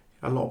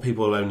a lot of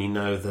people only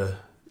know the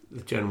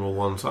general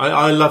ones.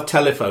 I love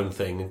Telephone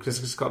Thing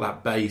because it's got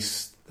that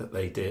bass that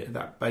they did,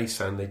 that bass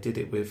sound. They did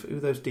it with,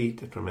 I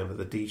don't remember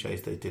the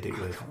DJs they did it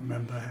with. I can't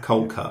remember.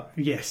 Cold Cut.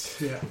 Yes,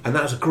 yeah. And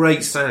that was a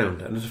great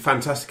sound, and it's a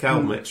fantastic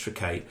album,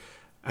 Extricate.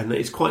 And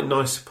it's quite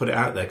nice to put it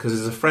out there because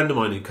there's a friend of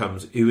mine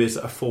who is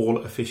a Fall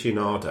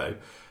aficionado,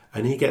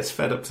 and he gets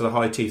fed up to the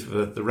high teeth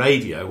of the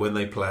radio when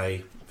they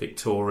play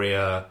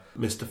Victoria,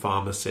 Mr.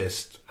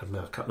 Pharmacist, and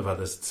a couple of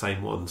others, the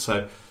same one.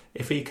 So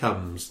if he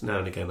comes now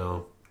and again,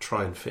 I'll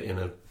try and fit in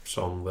a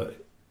song that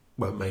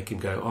won't make him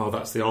go, oh,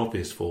 that's the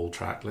obvious Fall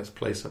track, let's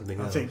play something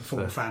else. I think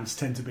Fall fans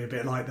tend to be a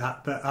bit like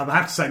that, but I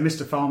have to say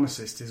Mr.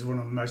 Pharmacist is one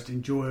of the most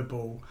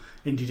enjoyable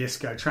indie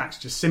disco tracks,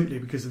 just simply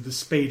because of the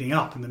speeding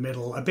up in the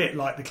middle, a bit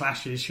like the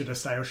Clash's Should I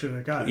Stay or Should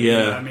I Go? Yeah.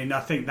 You know, I mean, I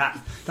think that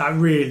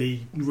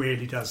really,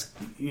 really does,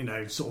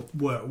 sort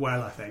of work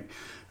well, I think.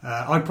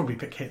 I'd probably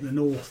pick Hit the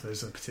North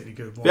as a particularly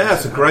good one. Yeah,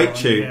 it's a great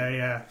tune.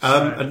 Yeah.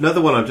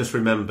 Another one I've just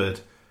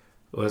remembered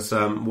was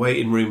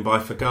Waiting Room by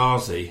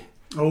Fugazi.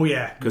 Oh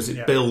yeah, because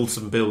it builds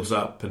and builds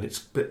up, and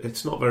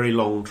it's not a very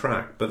long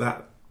track, but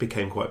that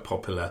became quite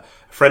popular.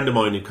 A friend of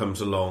mine who comes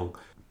along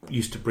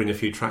used to bring a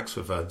few tracks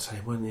with her and say,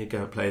 "When do you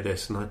go play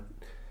this?" And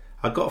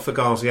I got a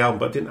Fugazi album,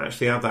 but I didn't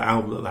actually have that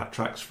album that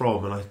track's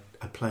from, and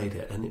I played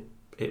it, and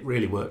it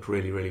really worked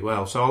really, really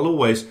well. So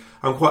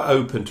I'm quite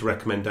open to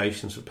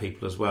recommendations for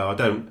people as well. I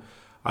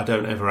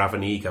don't ever have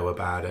an ego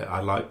about it.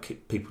 I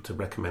like people to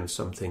recommend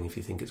something if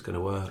you think it's going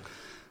to work.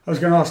 I was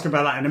going to ask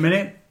about that in a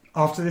minute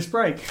after this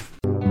break.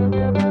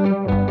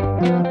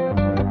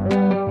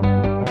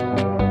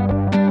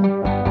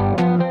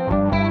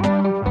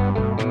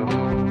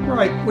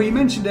 Right, well, you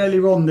mentioned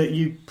earlier on that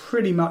you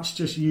pretty much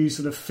just use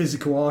sort of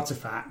physical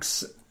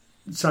artefacts.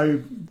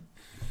 So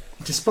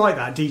despite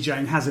that,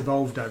 DJing has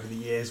evolved over the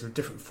years with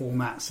different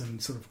formats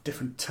and sort of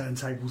different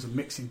turntables and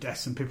mixing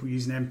desks and people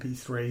using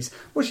MP3s.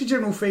 What's your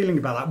general feeling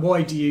about that?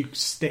 Why do you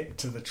stick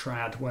to the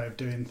trad way of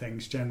doing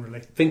things generally?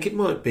 I think it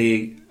might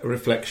be a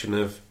reflection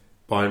of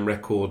buying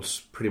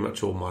records pretty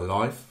much all my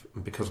life,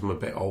 and because I'm a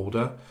bit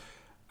older.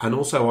 And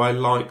also I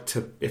like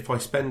to, if I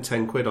spend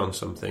 10 quid on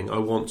something, I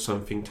want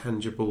something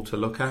tangible to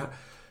look at.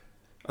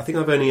 I think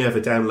I've only ever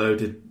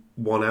downloaded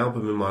one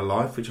album in my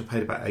life, which I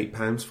paid about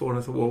 £8 for, and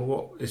I thought, well,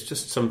 what? It's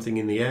just something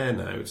in the air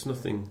now. It's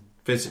nothing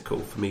physical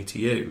for me to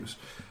use.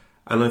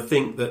 And I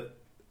think that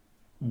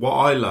what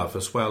I love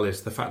as well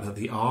is the fact that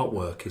the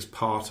artwork is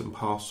part and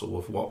parcel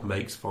of what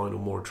makes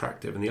vinyl more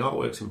attractive. And the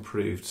artwork's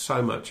improved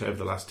so much over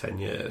the last 10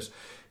 years.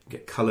 You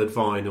get coloured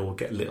vinyl,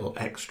 get little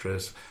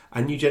extras,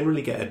 and you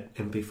generally get an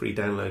MP3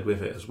 download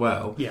with it as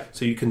well. Yeah.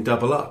 So you can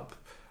double up.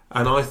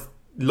 And I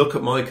look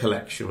at my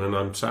collection when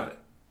I'm sat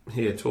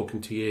here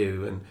talking to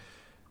you and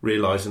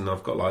realising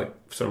I've got,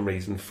 like, for some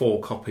reason,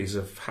 4 copies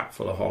of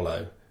Hatful of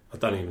Hollow. I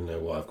don't even know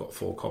why I've got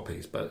 4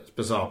 copies, but it's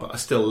bizarre. But I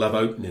still love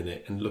opening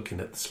it and looking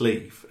at the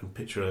sleeve and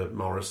picture of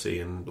Morrissey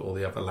and all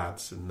the other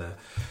lads in there.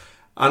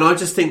 And I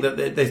just think that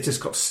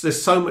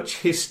there's so much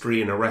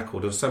history in a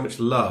record and so much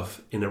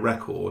love in a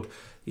record.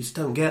 You just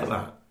don't get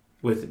that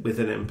with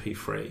an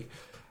MP3.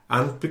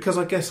 And because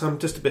I guess I'm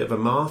just a bit of a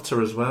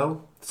martyr as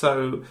well.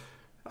 So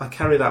I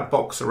carry that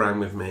box around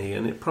with me,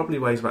 and it probably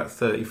weighs about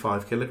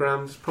 35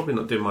 kilograms. Probably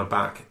not doing my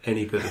back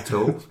any good at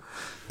all.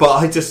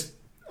 But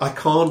I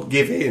can't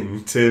give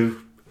in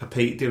to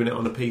doing it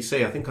on a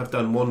PC. I think I've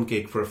done one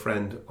gig for a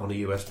friend on a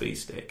USB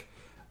stick,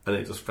 and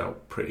it just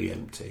felt pretty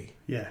empty.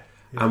 Yeah.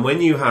 And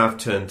when you have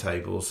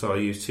turntables, so I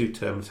use 2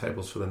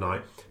 turntables for the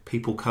night,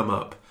 people come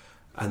up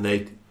and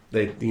they're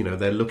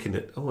looking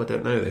at, I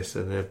don't know this,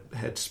 and their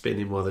head's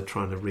spinning while they're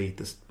trying to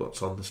read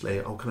what's on the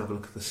sleeve. Can I have a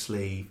look at the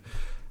sleeve?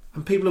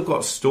 And people have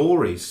got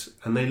stories,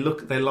 and they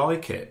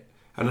like it.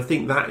 And I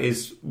think that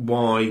is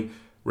why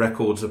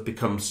records have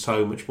become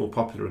so much more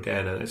popular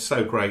again, and it's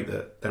so great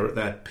that they're at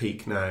their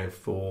peak now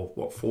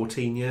for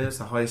 14 years,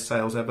 the highest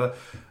sales ever.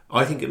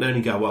 I think it can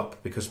only go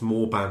up because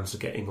more bands are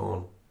getting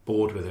on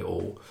board with it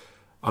all.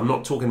 I'm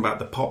not talking about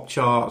the pop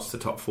charts, the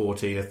top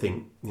 40. I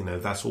think,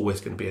 that's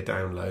always going to be a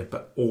download.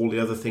 But all the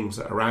other things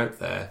that are out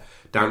there,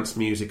 dance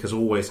music has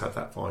always had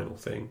that vinyl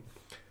thing.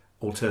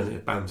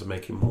 Alternative bands are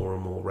making more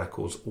and more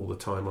records all the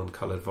time on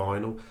coloured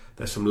vinyl.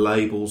 There's some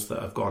labels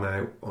that have gone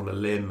out on a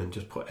limb and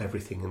just put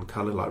everything in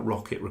colour, like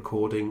Rocket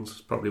Recordings.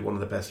 It's probably one of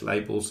the best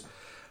labels.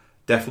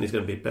 Definitely is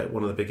going to be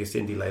one of the biggest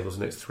indie labels in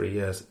the next 3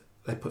 years.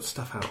 They put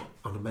stuff out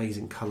on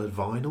amazing coloured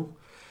vinyl.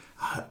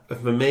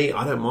 For me,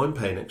 I don't mind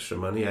paying extra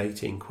money,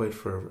 18 quid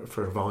for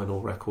a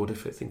vinyl record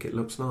if I think it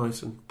looks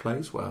nice and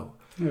plays well.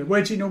 Yeah,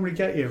 where do you normally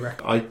get your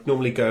record? I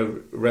normally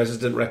go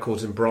Resident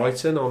Records in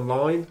Brighton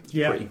online.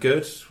 Yeah. Pretty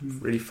good.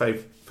 Really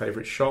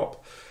favourite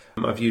shop.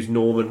 I've used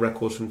Norman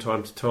Records from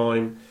time to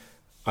time.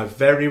 I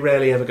very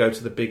rarely ever go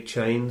to the big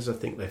chains. I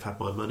think they've had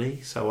my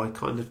money, so I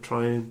kind of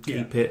try and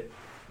keep it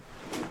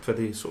for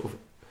the sort of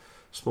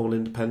small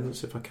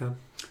independents if I can.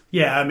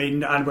 Yeah, I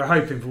mean, and we're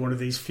hoping for one of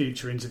these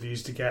future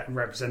interviews to get a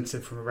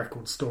representative from a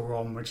record store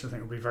on, which I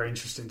think will be very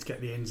interesting to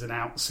get the ins and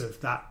outs of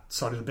that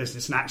side of the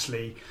business. And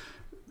actually,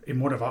 in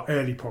one of our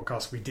early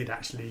podcasts, we did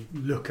actually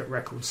look at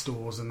record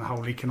stores and the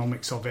whole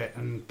economics of it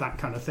and that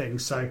kind of thing.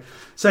 So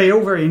you're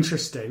all very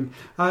interesting.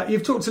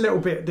 You've talked a little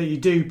bit that you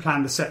do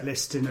plan the set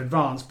list in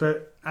advance,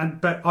 but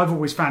I've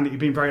always found that you've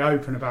been very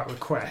open about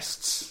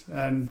requests.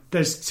 And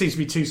there seems to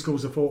be two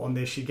schools of thought on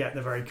this. You get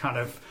the very kind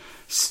of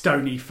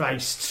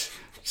stony-faced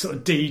sort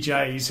of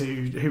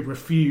DJs who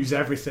refuse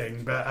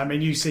everything, but I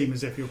mean, you seem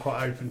as if you're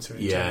quite open to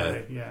it.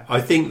 Yeah. I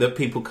think that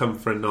people come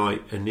for a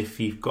night, and if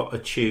you've got a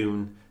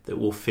tune that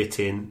will fit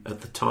in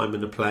at the time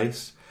and the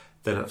place,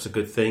 then that's a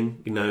good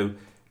thing. You know,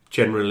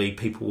 generally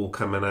people will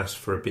come and ask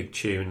for a big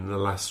tune in the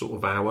last sort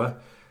of hour.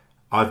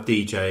 I've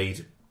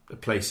DJ'd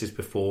places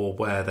before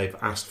where they've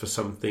asked for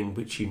something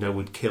which you know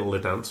would kill the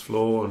dance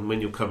floor, and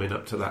when you're coming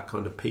up to that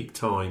kind of peak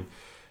time,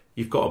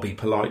 you've got to be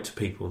polite to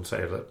people and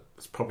say, look,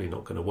 it's probably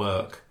not going to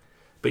work.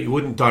 But you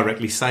wouldn't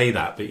directly say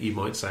that, but you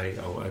might say,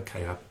 oh,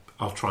 okay,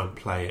 I'll try and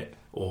play it,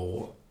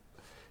 or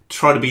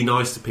try to be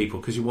nice to people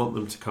because you want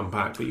them to come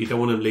back, but you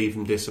don't want to leave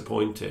them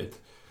disappointed.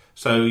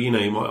 So, you know,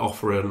 you might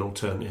offer an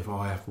alternative. Oh,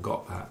 I haven't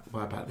got that.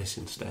 What about this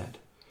instead?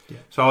 Yeah.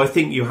 So I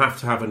think you have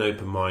to have an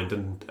open mind,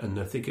 and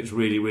I think it's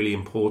really, really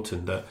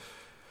important that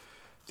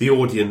the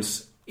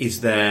audience is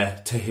there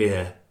to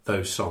hear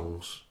those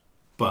songs,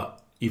 but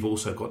you've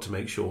also got to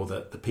make sure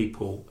that the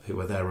people who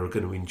are there are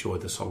going to enjoy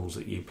the songs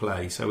that you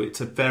play. So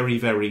it's a very,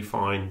 very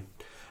fine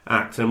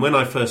act. And when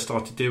I first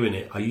started doing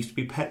it, I used to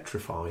be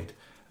petrified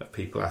of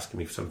people asking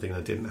me for something I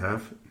didn't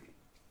have.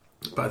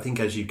 But I think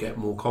as you get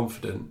more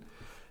confident,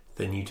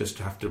 then you just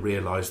have to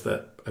realise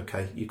that,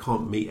 okay, you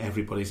can't meet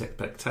everybody's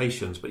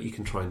expectations, but you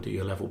can try and do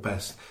your level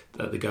best,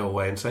 that they go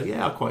away and say,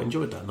 yeah, I quite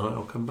enjoyed that night,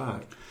 I'll come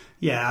back.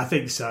 Yeah, I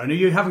think so. And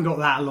you haven't got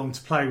that long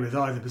to play with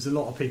either, because a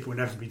lot of people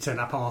inevitably turn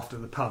up after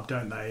the pub,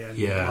 don't they? And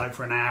like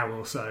for an hour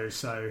or so.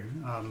 So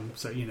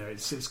you know,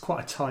 it's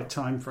quite a tight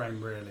time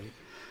frame, really.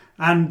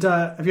 And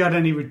have you had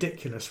any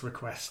ridiculous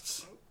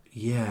requests?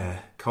 Yeah,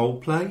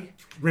 Coldplay.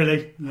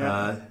 Really?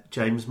 Yeah.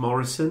 James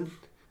Morrison.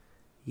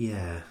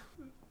 Yeah.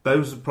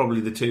 Those are probably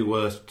the two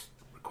worst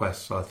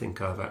requests I think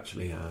I've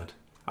actually had.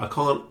 I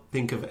can't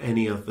think of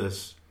any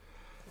others.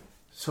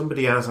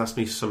 Somebody has asked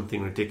me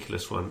something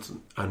ridiculous once,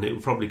 and it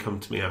will probably come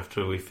to me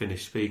after we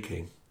finish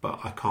speaking, but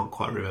I can't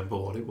quite remember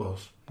what it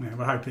was. Yeah,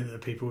 we're hoping that the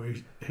people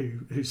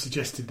who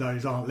suggested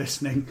those aren't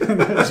listening,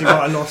 as you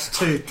might have lost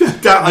too.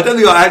 I don't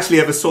think I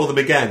actually ever saw them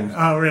again.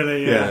 Oh,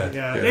 really?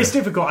 Yeah. It's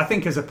difficult. I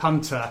think as a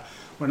punter,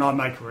 when I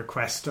make a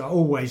request, I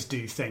always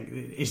do think,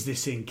 is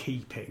this in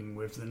keeping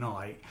with the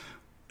night?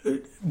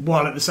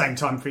 While at the same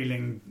time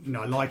feeling, you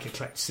know, I like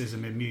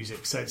eclecticism in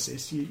music, so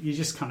it's you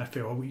just kind of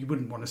feel you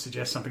wouldn't want to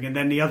suggest something. And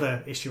then the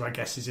other issue, I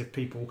guess, is if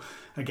people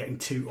are getting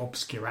too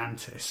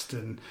obscurantist,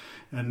 and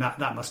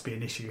that must be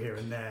an issue here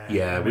and there.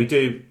 Yeah, you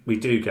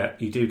do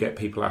get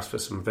people ask for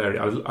some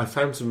I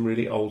found some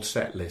really old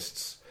set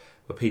lists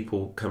where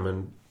people come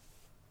and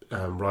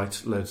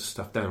write loads of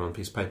stuff down on a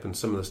piece of paper, and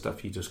some of the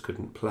stuff you just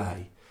couldn't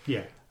play.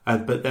 Yeah.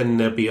 But then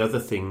there'd be other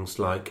things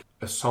like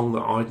a song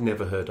that I'd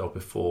never heard of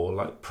before,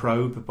 like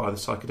Probe by the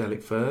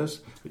Psychedelic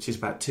Furs, which is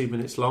about 2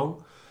 minutes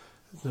long.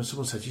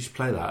 Someone said, you should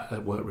play that.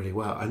 It worked really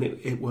well. And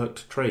it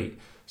worked a treat.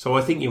 So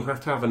I think you have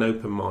to have an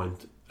open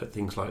mind at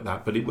things like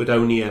that. But it would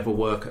only ever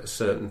work at a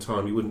certain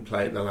time. You wouldn't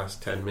play it in the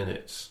last 10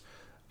 minutes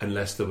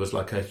unless there was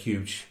like a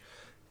huge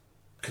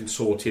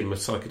consortium of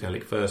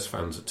Psychedelic Furs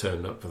fans that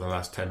turned up for the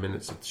last 10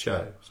 minutes of the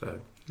show.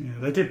 So... Yeah,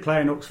 they did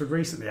play in Oxford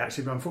recently,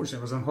 actually, but unfortunately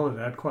I was on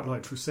holiday. I'd quite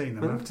like to have seen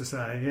them, I have to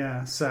say.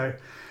 Yeah, so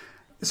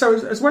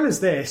as well as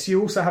this,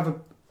 you also have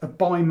a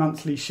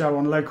bi-monthly show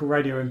on local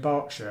radio in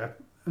Berkshire.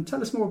 And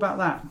tell us more about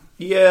that.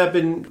 Yeah, I've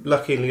been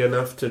lucky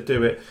enough to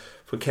do it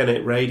for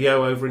Kennet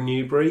Radio over in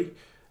Newbury.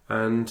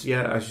 And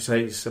yeah, as you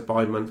say, it's a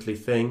bi-monthly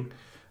thing.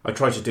 I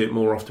try to do it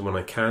more often when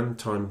I can,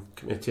 time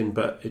committing,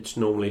 but it's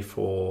normally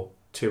for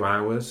 2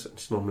 hours.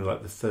 It's normally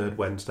like the third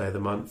Wednesday of the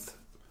month,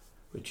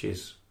 which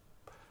is...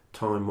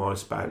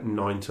 time-wise about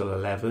 9 till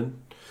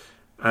 11,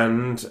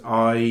 and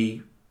I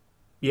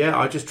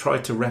just try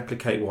to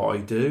replicate what I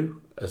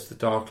do as the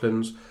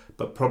Darklands,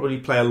 but probably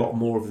play a lot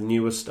more of the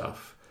newer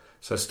stuff,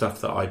 so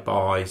stuff that I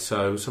buy.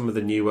 So some of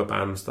the newer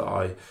bands that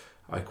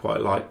I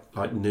quite like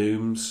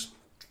Nooms,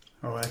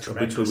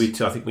 which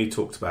I think we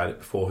talked about it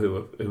before,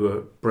 who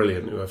are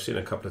brilliant, who I've seen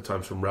a couple of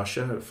times from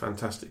Russia, a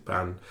fantastic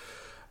band.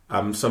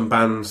 Some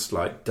bands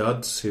like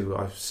Duds, who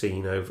I've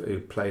seen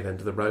who played End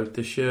of the Road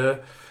this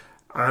year.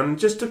 And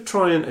just to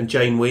try and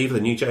Jane Weaver,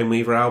 the new Jane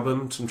Weaver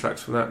album, some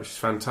tracks from that, which is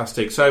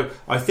fantastic. So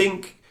I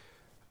think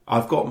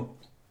I've got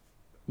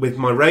with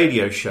my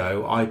radio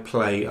show, I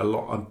play a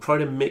lot. I'm trying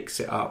to mix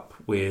it up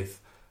with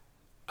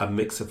a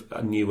mix of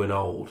new and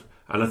old.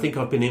 And I think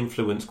I've been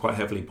influenced quite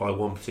heavily by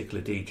one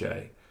particular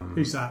DJ.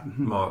 Who's that?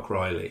 Mark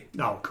Riley.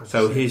 Oh, of course.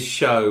 So his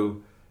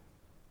show,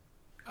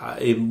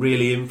 it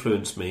really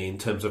influenced me in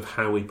terms of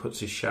how he puts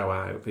his show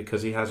out,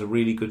 because he has a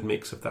really good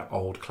mix of that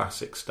old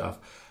classic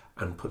stuff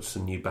and puts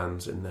some new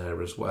bands in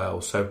there as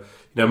well. So,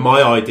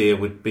 my idea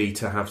would be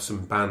to have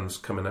some bands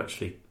come and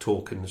actually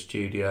talk in the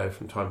studio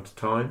from time to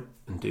time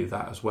and do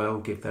that as well,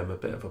 give them a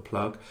bit of a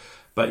plug.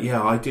 But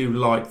yeah, I do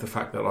like the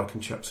fact that I can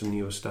chuck some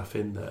newer stuff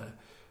in there.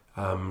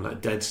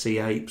 Like Dead Sea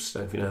Apes,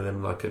 if you know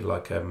them,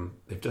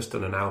 they've just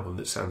done an album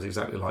that sounds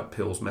exactly like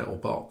Pill's Metal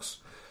Box.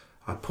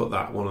 I put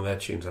one of their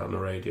tunes out on the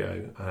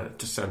radio. It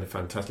just sounded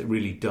fantastic,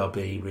 really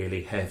dubby,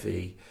 really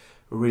heavy,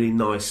 a really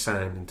nice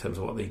sound in terms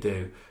of what they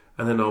do.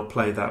 And then I'll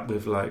play that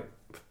with like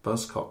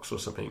Buzzcocks or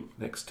something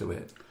next to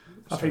it.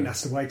 I think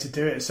that's the way to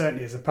do it,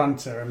 certainly as a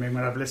punter. I mean,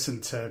 when I've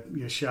listened to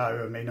your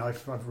show, I mean,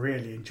 I've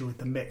really enjoyed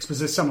the mix, because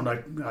there's someone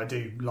I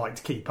do like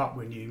to keep up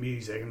with new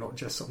music and not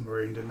just sort of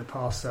marooned in the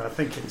past. So I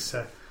think it's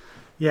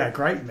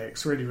great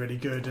mix, really, really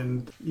good.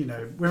 And,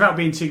 without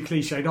being too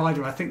cliched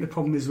either, I think the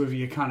problem is with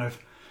your kind of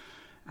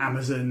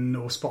Amazon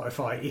or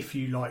Spotify, if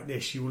you like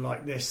this, you'll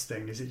like this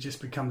thing, is it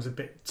just becomes a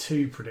bit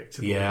too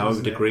predictable. Yeah, I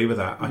would agree with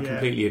that. I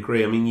completely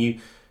agree. I mean,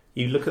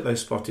 you look at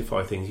those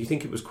Spotify things, you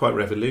think it was quite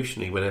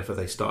revolutionary whenever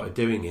they started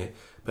doing it,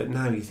 but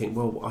now you think,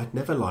 well, I'd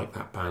never like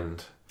that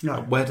band.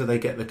 No. Where do they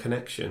get the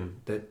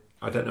connection?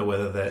 I don't know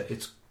whether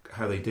it's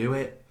how they do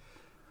it.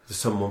 Does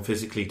someone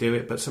physically do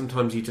it? But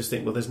sometimes you just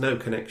think, well, there's no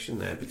connection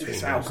there between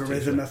it's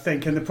algorithm, I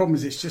think, and the problem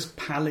is it's just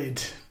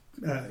pallid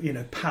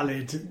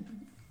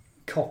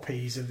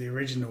copies of the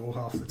original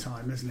half the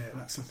time, isn't it?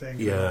 That's the thing.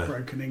 Yeah.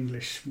 Broken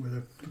English with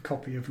a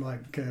copy of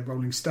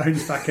Rolling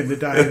Stones back in the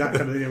day, that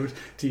kind of thing,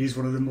 to use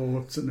one of the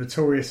more sort of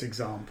notorious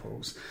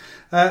examples.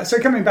 So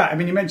coming back, I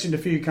mean, you mentioned a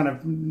few kind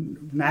of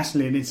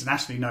nationally and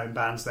internationally known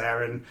bands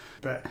there,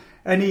 but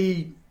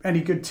any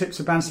good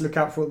tips of bands to look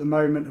out for at the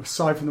moment,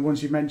 aside from the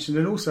ones you mentioned,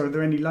 and also are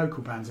there any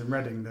local bands in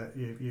Reading that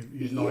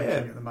you're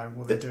liking at the moment?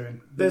 What they're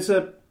doing? There's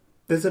a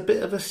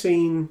bit of a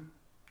scene.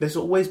 There's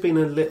always been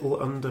a little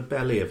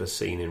underbelly of a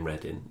scene in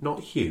Reading, not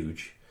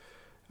huge,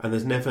 and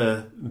there's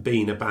never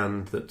been a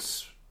band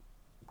that's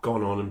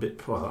gone on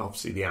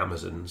obviously the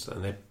Amazons,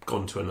 and they've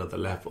gone to another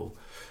level.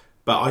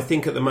 But I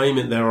think at the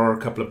moment there are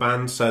a couple of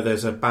bands. So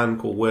there's a band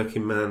called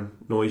Working Man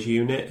Noise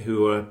Unit,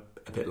 who are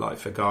a bit like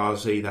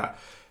Fugazi, that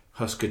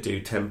Husker Du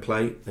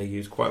template they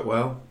use quite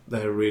well.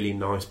 They're a really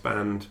nice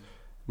band,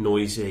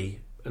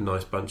 noisy, a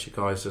nice bunch of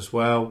guys as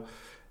well.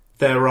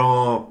 There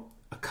are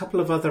a couple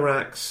of other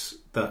acts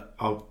that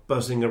are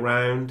buzzing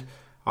around.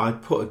 I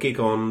put a gig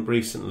on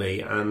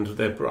recently, and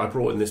I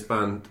brought in this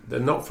band.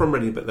 They're not from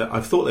Reading, but I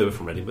thought they were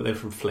from Reading, but they're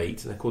from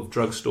Fleet, and they're called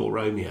Drugstore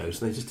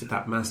Romeos, and they just did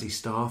that Mazzy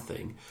Star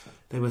thing.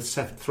 They were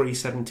three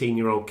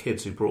 17-year-old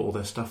kids who brought all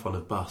their stuff on a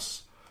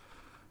bus.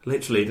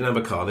 Literally, didn't have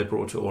a car, they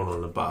brought it all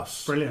on a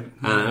bus. Brilliant.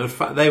 And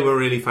they were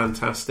really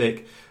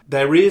fantastic.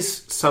 There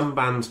is some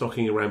bands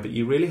knocking around, but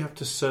you really have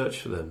to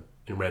search for them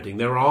in Reading.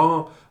 There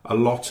are a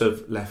lot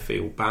of left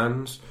field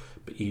bands,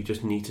 but you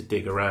just need to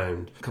dig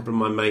around. A couple of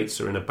my mates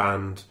are in a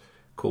band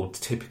called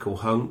Typical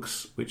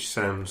Hunks, which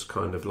sounds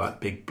kind of like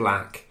Big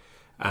Black,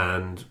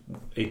 and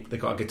they've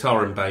got a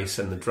guitar and bass,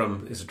 and the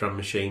drum is a drum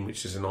machine,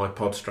 which is an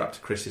iPod strapped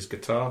to Chris's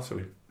guitar, so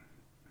he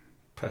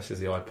presses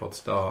the iPod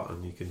start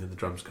and you can hear the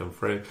drums come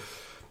through.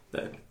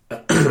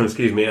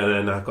 Excuse me. And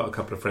then I've got a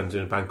couple of friends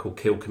in a band called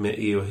Kill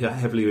Committee, who are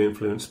heavily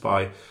influenced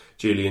by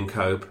Julian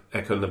Cope,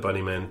 Echo and the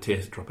Bunnymen,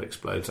 Teardrop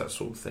Explodes, that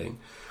sort of thing.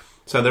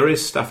 So there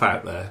is stuff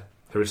out there.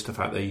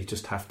 You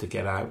just have to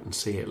get out and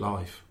see it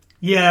live.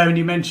 Yeah, and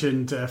you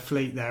mentioned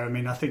Fleet there. I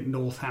mean, I think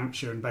North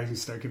Hampshire and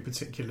Basingstoke in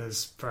particular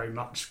is very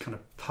much kind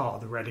of part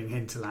of the Reading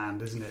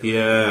hinterland, isn't it?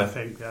 Yeah. I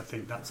think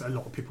that's a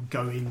lot of people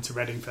go into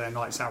Reading for their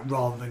nights out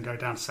rather than go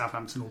down to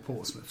Southampton or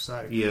Portsmouth.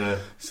 So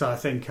I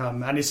think,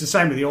 and it's the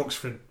same with the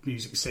Oxford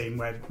music scene,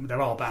 where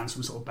there are bands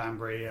from sort of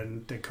Banbury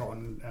and Didcot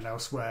and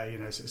elsewhere.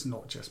 So it's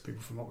not just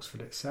people from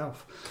Oxford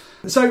itself.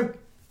 So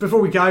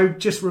before we go,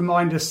 just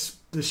remind us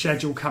the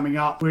schedule coming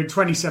up. We're in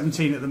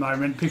 2017 at the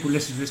moment. People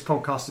listen to this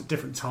podcast at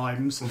different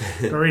times.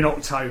 We're in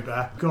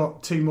October.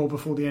 Got 2 more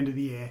before the end of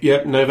the year.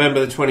 Yep,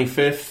 November the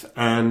 25th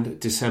and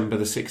December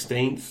the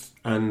 16th.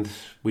 And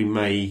we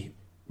may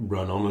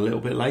run on a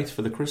little bit late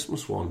for the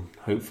Christmas one,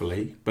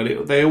 hopefully.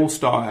 But they all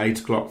start at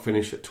 8 o'clock,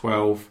 finish at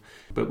 12.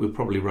 But we'll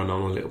probably run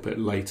on a little bit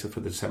later for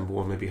the December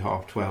one, maybe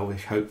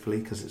 12:30ish, hopefully,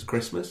 because it's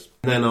Christmas.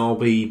 And then I'll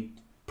be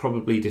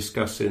probably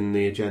discussing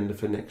the agenda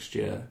for next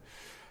year,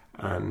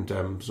 and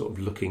sort of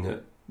looking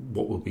at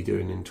what we'll be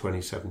doing in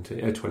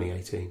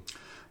 2018.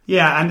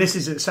 Yeah, and this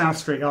is at South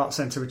Street Arts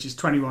Centre, which is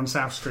 21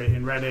 South Street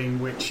in Reading,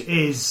 which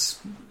is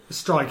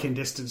striking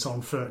distance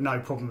on foot, no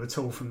problem at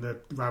all from the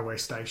railway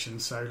station.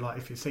 So, like,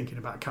 if you're thinking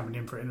about coming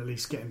in for it and at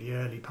least getting the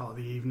early part of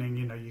the evening,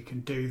 you know, you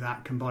can do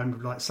that combined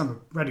with, like, some of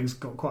Reading's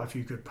got quite a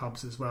few good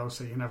pubs as well,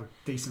 so you can have a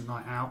decent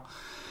night out.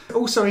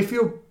 Also, if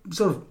you're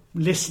sort of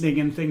listening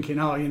and thinking,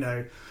 oh, you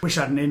know, wish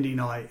I had an indie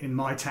night in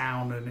my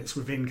town and it's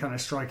within kind of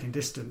striking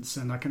distance,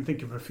 and I can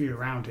think of a few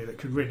around here that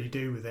could really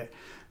do with it,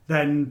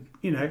 then,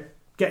 you know,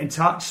 get in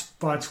touch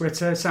via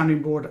Twitter,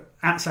 Sounding Board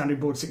at Sounding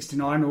Board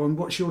 69, or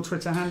what's your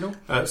Twitter handle?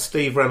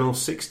 Steve Reynolds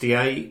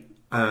 68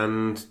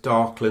 and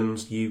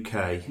Darklands UK.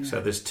 Yeah. So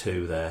there's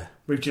two there.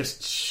 We've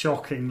just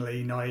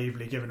shockingly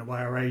naively given away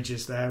our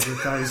ages there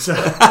with those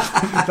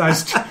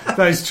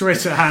those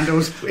Twitter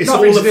handles. It's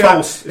all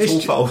false. It's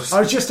all false. I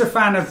was just a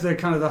fan of the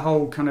kind of the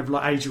whole kind of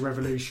like age of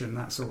revolution.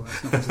 That's all.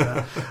 That's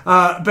not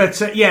that.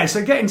 But yeah,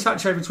 so get in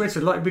touch over Twitter.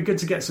 Like, it'd be good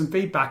to get some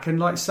feedback, and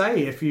like,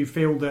 say if you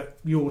feel that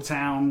your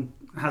town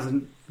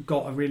hasn't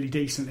got a really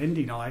decent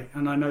indie night,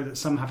 and I know that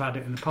some have had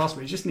it in the past,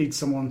 but it just needs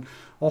someone.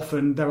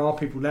 Often there are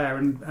people there,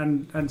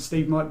 and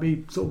Steve might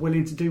be sort of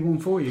willing to do one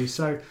for you.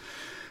 So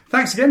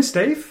thanks again,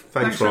 Steve.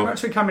 Thanks very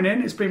much for coming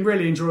in. It's been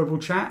really enjoyable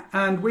chat,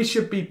 and we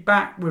should be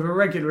back with a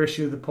regular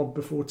issue of the pod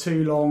before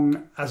too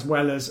long, as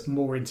well as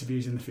more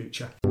interviews in the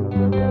future. Well,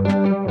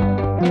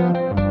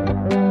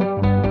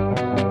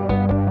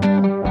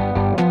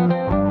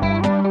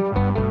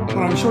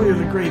 I'm sure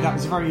you'll agree that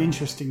was a very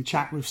interesting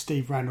chat with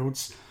Steve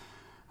Reynolds.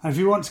 And if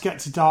you want to get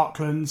to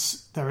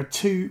Darklands, there are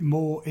 2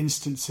 more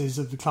instances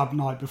of the club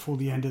night before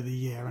the end of the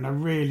year, and I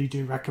really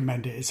do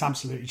recommend it. It's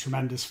absolutely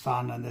tremendous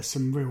fun, and there's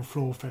some real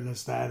floor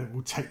fillers there that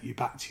will take you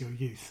back to your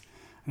youth.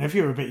 And if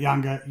you're a bit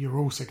younger, you're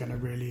also going to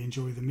really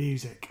enjoy the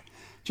music.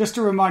 Just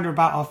a reminder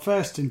about our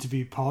first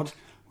interview pod,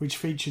 which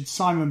featured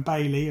Simon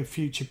Bailey of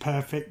Future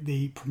Perfect,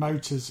 the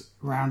promoters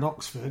around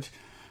Oxford,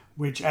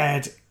 which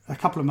aired a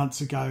couple of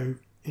months ago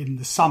in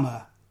the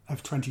summer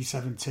of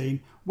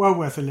 2017. Well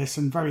worth a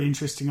listen, very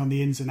interesting on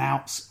the ins and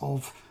outs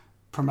of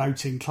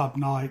promoting club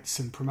nights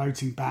and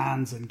promoting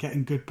bands and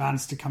getting good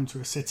bands to come to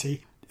a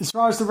city. As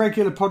far as the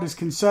regular pod is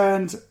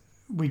concerned,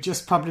 we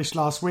just published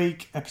last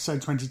week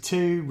episode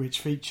 22, which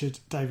featured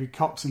David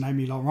Cox and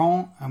Amy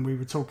Laurent, and we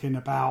were talking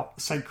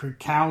about sacred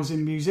cows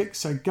in music,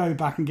 so go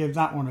back and give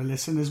that one a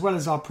listen, as well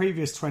as our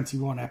previous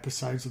 21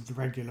 episodes of the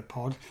regular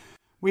pod.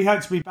 We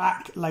hope to be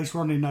back later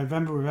on in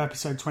November with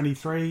episode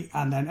 23,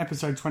 and then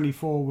episode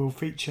 24 will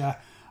feature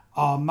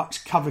our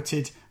much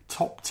coveted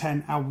top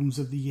 10 albums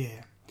of the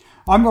year.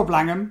 I'm Rob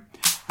Langham,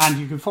 and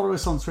you can follow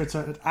us on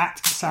Twitter at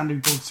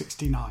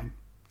SoundingBoard69.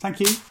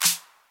 Thank you.